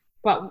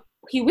 but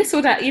he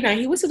whistled at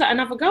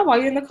another girl while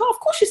you're in the car. Of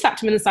course you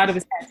slapped him in the side of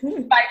his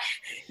head. Like,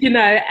 you know,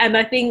 and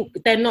I think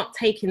they're not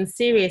taken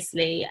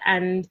seriously.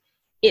 And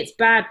it's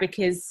bad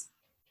because,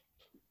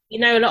 you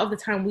know, a lot of the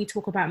time we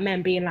talk about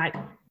men being like,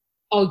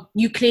 oh,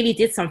 you clearly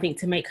did something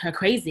to make her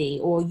crazy,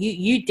 or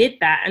you did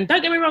that. And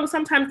don't get me wrong,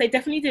 sometimes they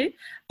definitely do.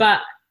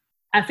 But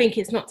I think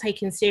it's not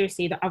taken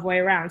seriously the other way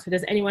around. So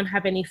does anyone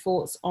have any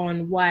thoughts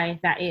on why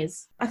that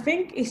is? I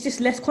think it's just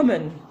less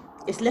common.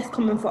 It's less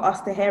common for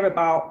us to hear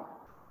about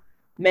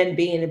men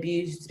being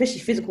abused, especially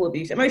physical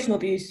abuse. Emotional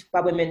abuse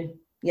by women,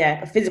 yeah,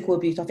 but physical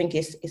abuse, I think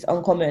it's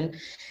uncommon.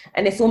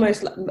 And it's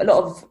almost like a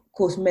lot of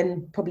course,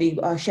 men probably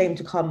are ashamed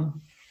to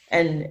come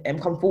and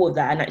come forward with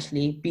that and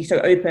actually be so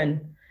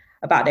open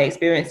about their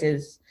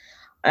experiences.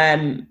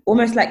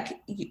 Almost like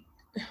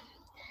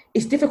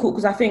it's difficult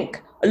because I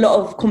think a lot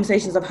of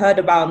conversations I've heard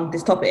about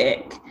this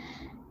topic,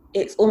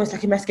 it's almost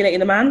like emasculating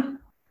the man.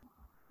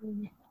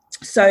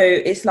 So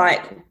it's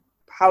like,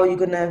 how are you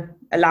going to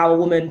allow a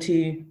woman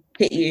to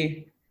hit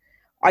you?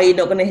 Are you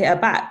not going to hit her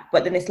back?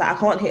 But then it's like, I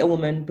can't hit a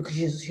woman because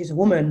she's a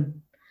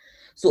woman,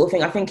 sort of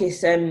thing. I think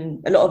it's a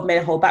lot of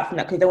men hold back from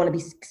that because they want to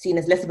be seen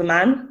as less of a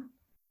man.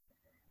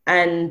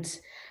 And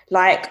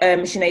like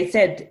Sinead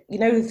said, you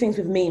know, things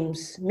with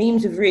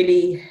memes have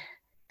really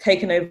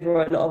taken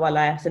over a lot of our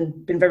lives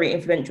and been very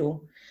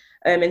influential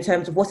in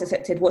terms of what's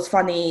accepted, what's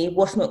funny,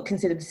 what's not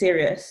considered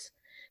serious.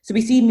 So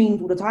we see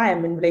memes all the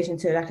time in relation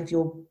to, like, if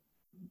your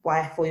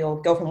wife or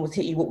your girlfriend was to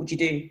hit you, what would you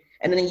do?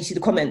 And then you see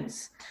the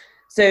comments.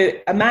 So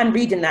a man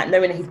reading that,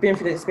 knowing that he's been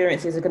through the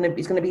experiences, is going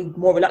to be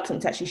more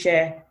reluctant to actually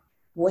share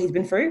what he's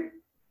been through,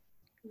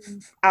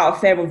 out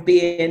of fear of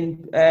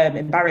being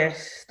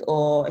embarrassed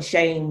or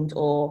ashamed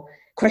or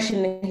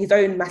questioning his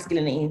own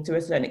masculinity to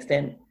a certain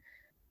extent.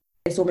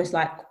 It's almost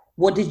like,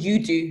 what did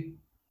you do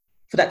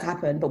for that to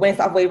happen? But when it's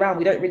the other way around,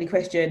 we don't really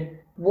question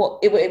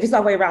if it's the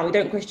other way around, we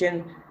don't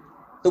question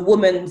the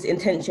woman's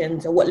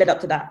intentions or what led up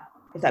to that,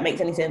 if that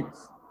makes any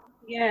sense.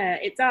 Yeah,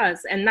 it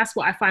does. And that's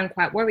what I find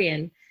quite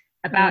worrying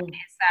about it,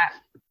 is that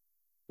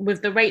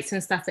with the rates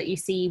and stuff that you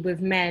see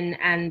with men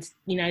and,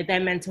 you know, their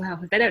mental health,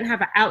 they don't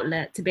have an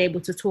outlet to be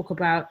able to talk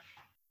about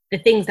the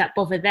things that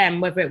bother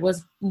them, whether it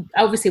was,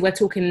 obviously we're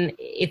talking,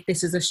 if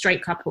this is a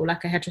straight couple,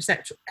 like a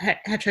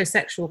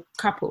heterosexual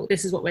couple,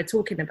 this is what we're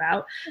talking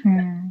about.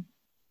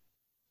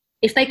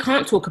 If they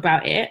can't talk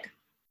about it,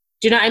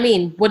 do you know what I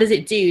mean? What does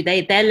it do?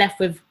 They're left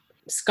with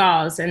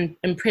scars and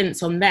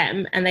prints on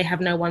them, and they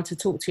have no one to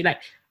talk to.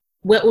 Like,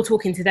 we're all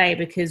talking today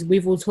because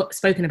we've all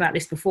spoken about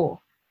this before,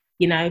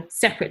 you know,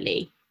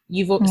 separately.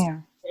 You've all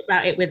spoken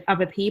about it with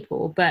other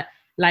people, but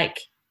like,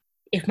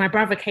 if my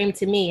brother came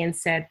to me and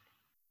said,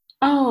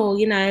 oh,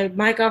 you know,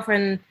 my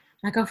girlfriend's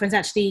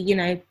actually, you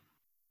know,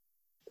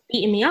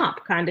 beating me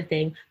up, kind of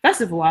thing.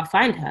 First of all, I'll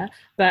find her,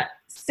 but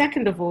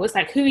second of all, it's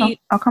like, who are you?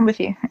 I'll come with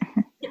you.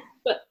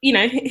 But, you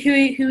know, who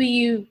are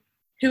you?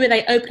 Who are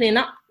they opening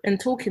up and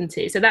talking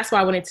to? So that's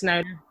why I wanted to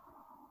know.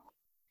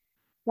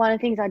 One of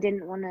the things I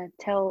didn't want to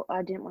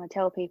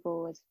tell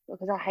people was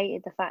because I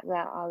hated the fact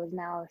that I was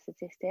now a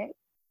statistic.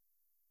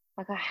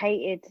 Like, I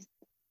hated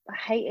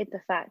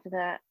the fact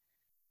that,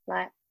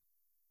 like,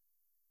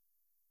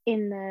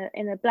 in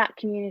the Black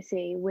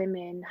community,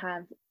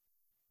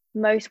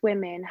 most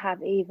women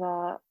have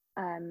either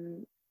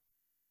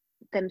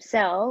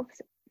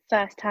themselves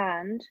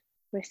firsthand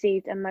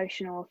received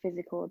emotional or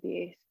physical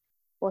abuse,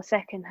 or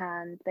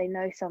secondhand they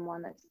know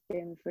someone that's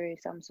been through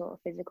some sort of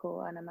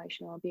physical and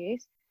emotional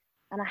abuse.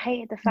 And I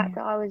hated the fact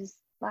that I was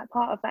like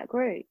part of that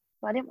group.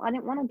 I didn't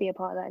want to be a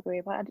part of that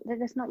group.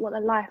 That's not what the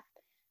life,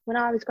 when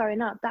I was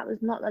growing up, that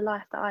was not the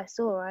life that I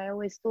saw. I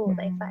always thought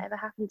that if that ever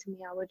happened to me,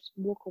 I would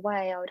walk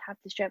away. I would have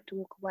the strength to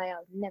walk away. I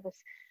would never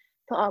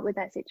put up with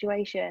that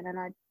situation.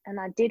 And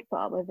I did put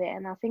up with it.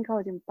 And I think I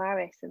was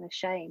embarrassed and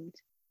ashamed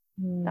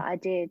that I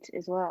did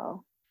as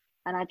well.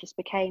 And I just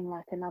became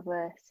like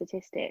another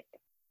statistic.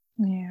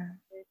 Yeah.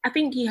 I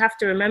think you have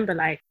to remember,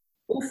 like,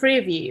 all three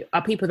of you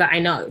are people that I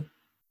know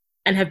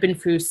and have been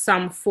through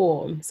some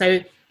form. So,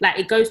 like,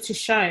 it goes to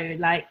show,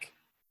 like,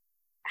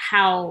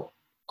 how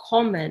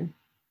common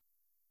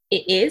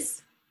it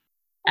is.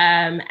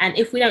 And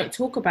if we don't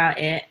talk about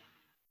it,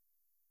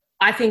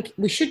 I think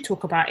we should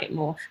talk about it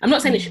more. I'm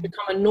not saying it should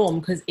become a norm,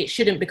 because it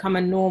shouldn't become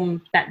a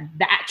norm that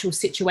the actual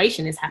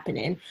situation is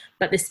happening,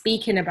 but the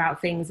speaking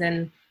about things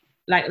and,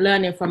 like,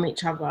 learning from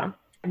each other.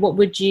 What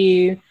would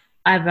you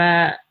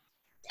either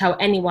tell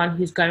anyone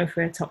who's going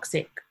through a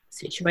toxic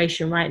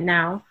situation right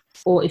now,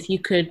 or if you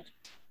could,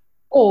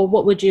 or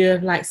what would you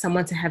have liked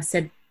someone to have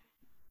said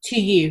to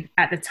you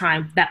at the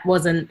time that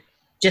wasn't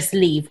just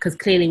leave? Because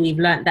clearly we've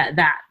learned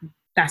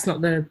that's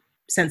not the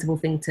sensible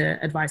thing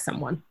to advise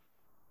someone.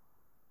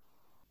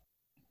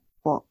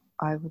 What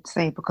I would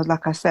say, because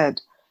like I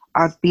said,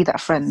 I'd be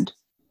that friend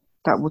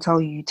that will tell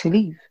you to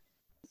leave.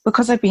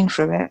 Because I've been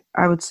through it,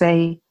 I would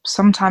say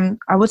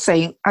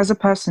as a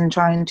person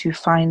trying to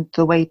find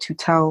the way to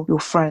tell your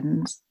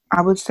friends,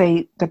 I would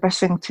say the best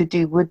thing to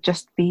do would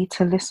just be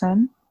to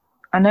listen.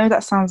 I know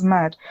that sounds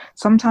mad.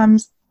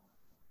 Sometimes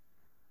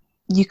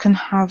you can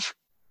have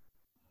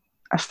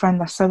a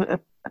friend that's so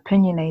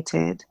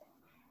opinionated,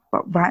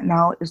 but right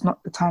now is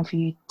not the time for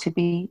you to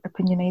be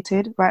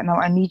opinionated. Right now,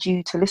 I need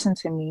you to listen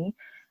to me,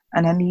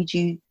 and I need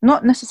you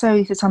not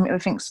necessarily to tell me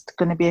everything's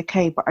going to be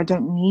okay, but I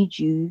don't need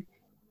you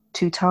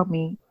to tell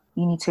me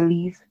you need to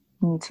leave,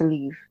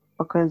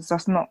 because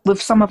that's not,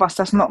 with some of us,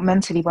 that's not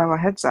mentally where our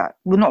head's at.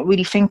 We're not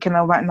really thinking,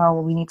 oh, right now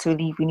we need to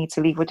leave.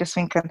 We're just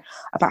thinking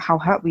about how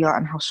hurt we are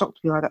and how shocked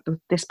we are that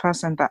this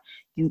person that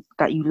you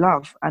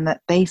love and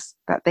that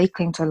they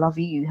claim to love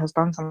you has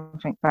done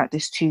something like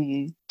this to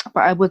you.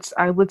 But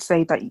I would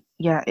say that,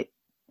 yeah,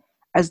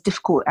 as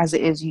difficult as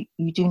it is,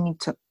 you do need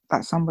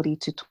somebody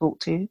to talk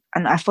to.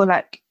 And I feel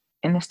like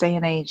in this day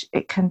and age,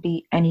 it can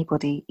be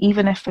anybody,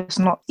 even if it's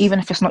not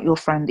your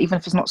friend, even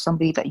if it's not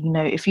somebody that you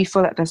know. If you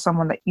feel like there's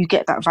someone that you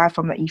get that vibe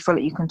from, that you feel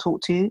like you can talk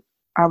to,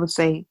 I would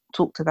say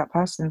talk to that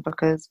person,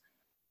 because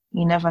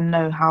you never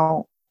know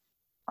how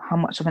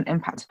much of an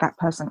impact that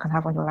person can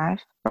have on your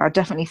life. But I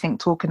definitely think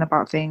talking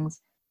about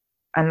things,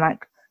 and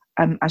like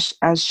as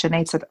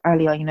Sinead said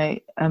earlier,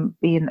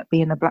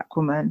 being a Black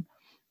woman,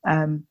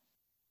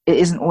 it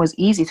isn't always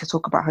easy to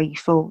talk about how you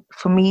feel.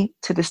 For me,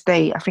 to this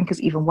day, I think it's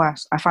even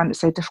worse. I find it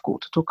so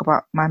difficult to talk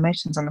about my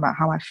emotions and about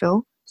how I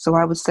feel. So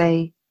I would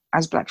say,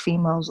 as Black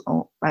females,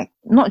 or like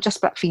not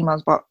just Black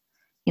females, but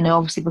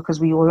obviously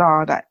because we all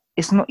are, that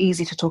it's not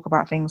easy to talk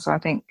about things. So I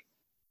think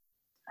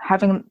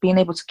being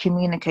able to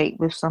communicate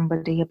with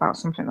somebody about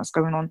something that's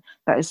going on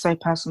that is so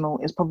personal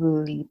is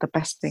probably the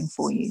best thing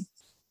for you.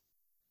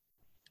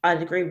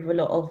 I'd agree with a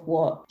lot of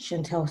what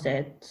Chantel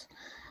said.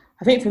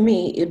 I think for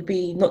me, it would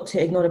be not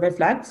to ignore the red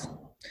flags.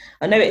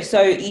 I know it's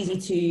so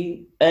easy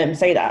to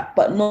say that,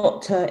 but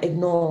not to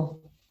ignore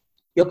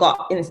your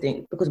gut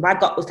instinct, because my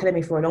gut was telling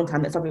me for a long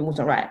time that something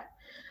wasn't right.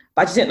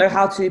 But I just didn't know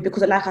how to,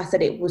 because like I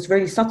said, it was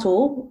very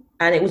subtle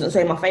and it wasn't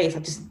so in my face.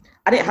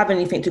 I didn't have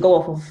anything to go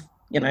off of.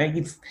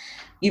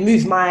 You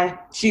moved my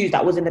shoes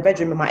that was in the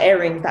bedroom and my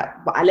earrings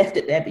but I left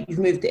it there, but you've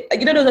moved it.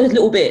 Those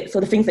little bits,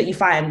 or the things that you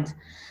find.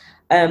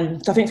 So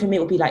I think for me, it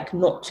would be like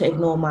not to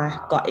ignore my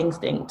gut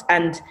instinct.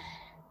 And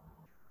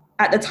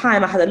at the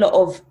time, I had a lot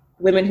of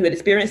women who had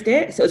experienced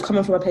it. So it was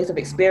coming from a place of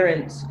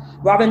experience.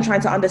 Rather than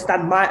trying to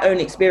understand my own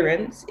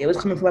experience, it was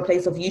coming from a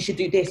place of, you should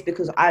do this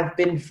because I've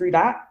been through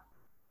that.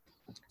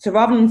 So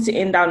rather than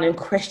sitting down and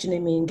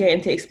questioning me and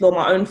getting to explore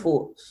my own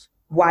thoughts,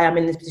 why I'm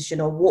in this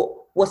position, or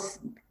what's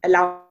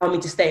allowing me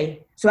to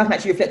stay, so I can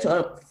actually reflect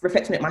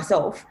on it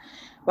myself,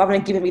 rather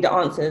than giving me the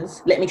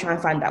answers, let me try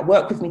and find that,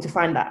 work with me to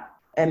find that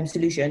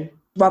solution,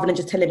 rather than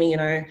just telling me,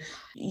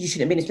 you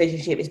shouldn't be in this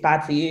relationship, it's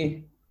bad for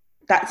you.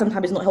 That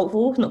sometimes is not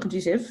helpful, it's not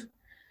conducive.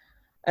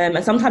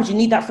 And sometimes you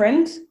need that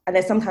friend, and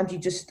then sometimes you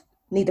just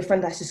need a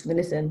friend that's just going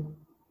to listen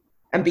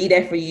and be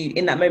there for you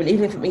in that moment,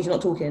 even if it means you're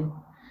not talking.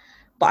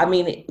 But I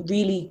mean,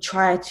 really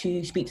try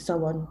to speak to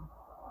someone,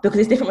 because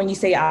it's different when you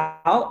say it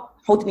out.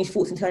 Holding these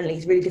thoughts internally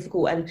is really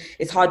difficult, and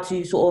it's hard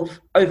to sort of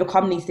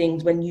overcome these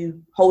things when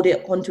you hold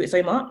it onto it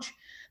so much.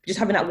 But just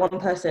having that one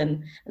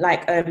person,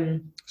 like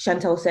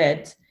Chantel said,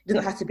 it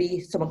doesn't have to be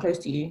someone close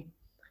to you.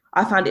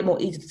 I found it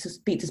more easy to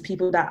speak to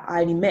people that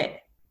I only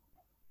met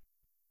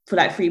for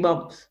like 3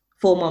 months,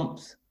 4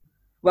 months,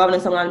 rather than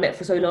someone I met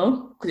for so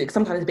long, because it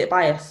sometimes is a bit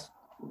biased.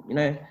 you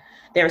know,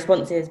 their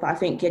responses. But I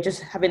think, yeah,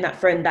 just having that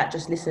friend that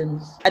just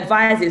listens,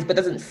 advises, but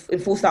doesn't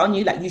enforce that on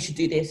you, like, you should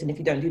do this, and if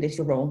you don't do this,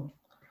 you're wrong,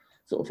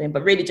 sort of thing.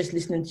 But really just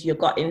listening to your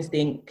gut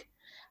instinct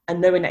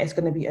and knowing that it's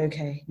going to be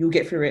okay. You'll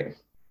get through it.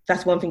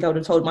 That's one thing I would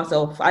have told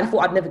myself. I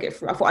thought I'd never get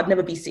through. I thought I'd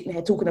never be sitting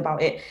here talking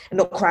about it and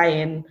not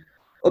crying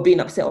or being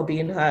upset or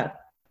being hurt.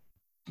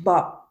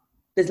 But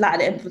there's light at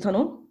the end of the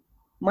tunnel.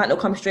 Might not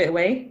come straight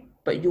away,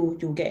 but you'll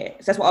get it.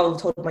 So that's what I would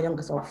have told my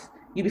younger self.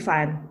 You'll be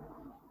fine.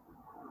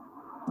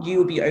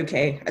 You'll be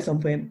okay at some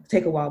point.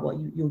 Take a while, but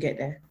you'll get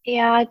there.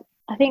 Yeah,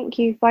 I think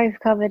you've both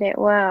covered it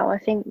well. I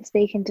think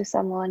speaking to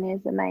someone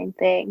is the main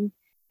thing.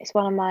 It's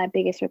one of my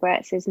biggest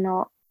regrets is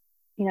not,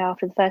 you know,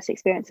 after the first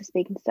experience of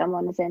speaking to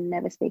someone, is then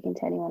never speaking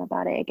to anyone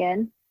about it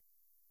again.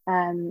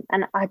 And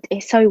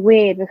it's so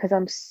weird because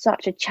I'm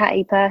such a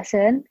chatty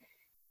person,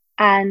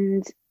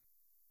 and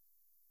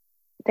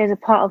there's a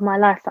part of my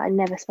life that I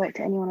never spoke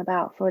to anyone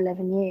about for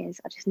 11 years.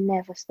 I just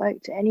never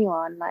spoke to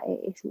anyone. Like,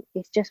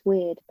 it's just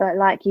weird. But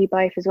like you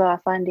both as well, I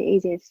find it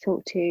easier to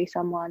talk to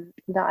someone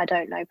that I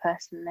don't know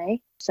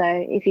personally. So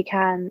if you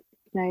can,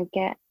 you know,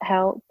 get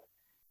help,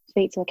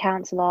 speak to a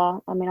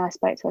counsellor. I mean, I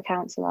spoke to a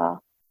counsellor.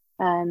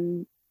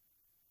 And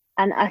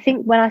I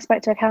think when I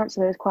spoke to a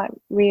counsellor, it was quite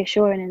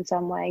reassuring in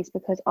some ways,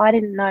 because I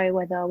didn't know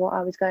whether what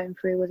I was going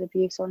through was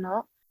abuse or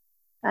not.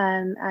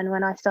 And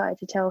when I started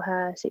to tell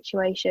her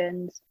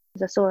situations,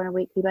 as I saw on a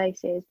weekly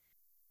basis,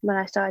 when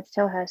I started to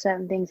tell her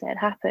certain things that had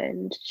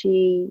happened,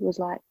 she was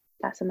like,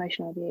 that's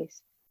emotional abuse,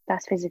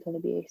 that's physical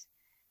abuse.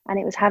 And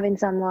it was having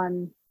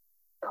someone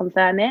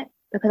confirm it,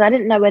 because I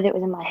didn't know whether it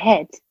was in my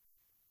head.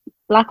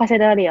 Like I said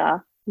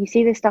earlier, you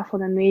see this stuff on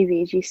the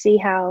movies, you see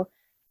how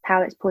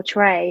it's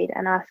portrayed,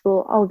 and I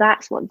thought, oh,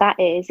 that's what that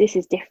is. This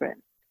is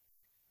different.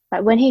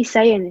 Like when he's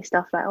saying this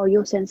stuff like, oh,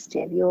 you're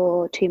sensitive,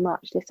 you're too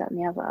much, this, that, and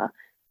the other.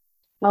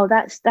 Oh,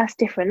 that's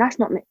different. That's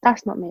not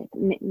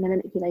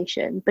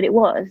manipulation, but it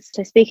was.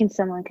 So speaking to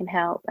someone can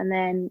help, and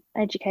then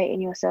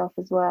educating yourself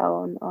as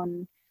well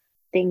on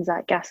things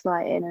like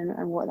gaslighting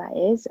and what that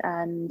is,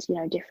 and, you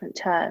know, different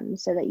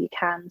terms, so that you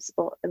can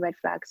spot the red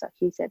flags, like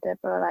you said,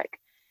 Deborah, like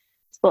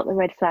spot the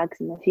red flags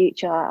in the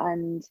future.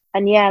 And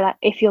yeah, like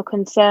if you're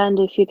concerned,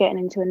 if you're getting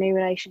into a new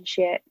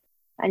relationship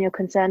and you're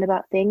concerned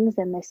about things,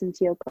 then listen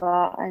to your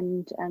gut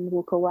and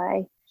walk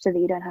away, so that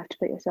you don't have to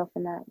put yourself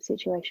in that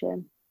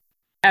situation.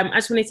 I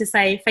just wanted to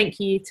say thank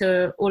you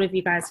to all of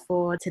you guys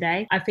for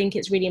today. I think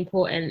it's really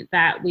important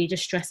that we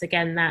just stress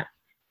again that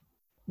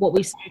what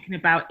we've spoken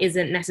about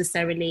isn't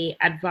necessarily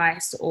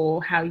advice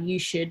or how you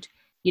should,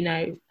 you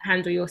know,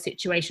 handle your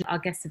situation. Our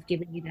guests have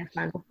given you their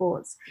final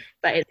thoughts,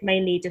 but it's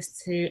mainly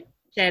just to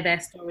share their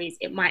stories.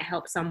 It might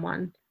help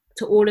someone.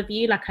 To all of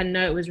you, like, I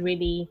know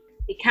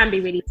it can be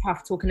really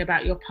tough talking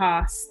about your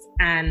past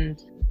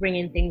and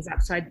bringing things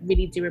up, so I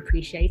really do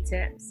appreciate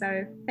it.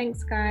 So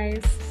thanks,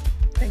 guys.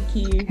 Thank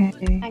you.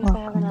 Okay, Thanks for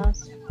having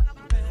us.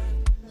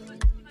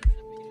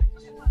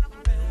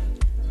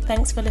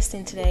 Thanks for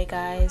listening today,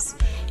 guys.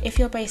 If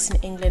you're based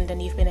in England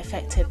and you've been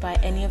affected by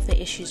any of the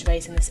issues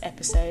raised in this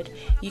episode,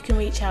 you can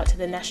reach out to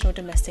the National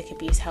Domestic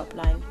Abuse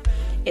Helpline.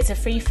 It's a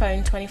free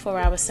phone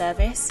 24-hour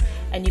service,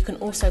 and you can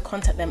also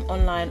contact them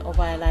online or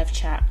via live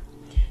chat.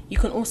 You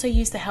can also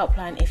use the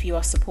helpline if you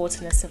are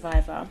supporting a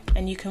survivor,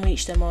 and you can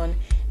reach them on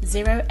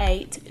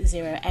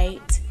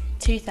 0808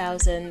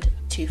 2000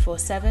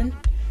 247.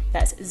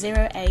 That's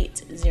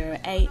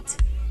 0808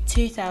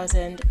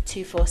 2000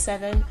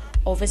 247,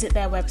 or visit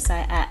their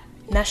website at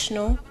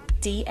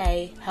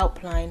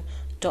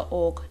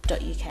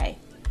nationaldahelpline.org.uk.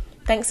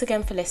 Thanks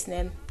again for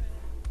listening.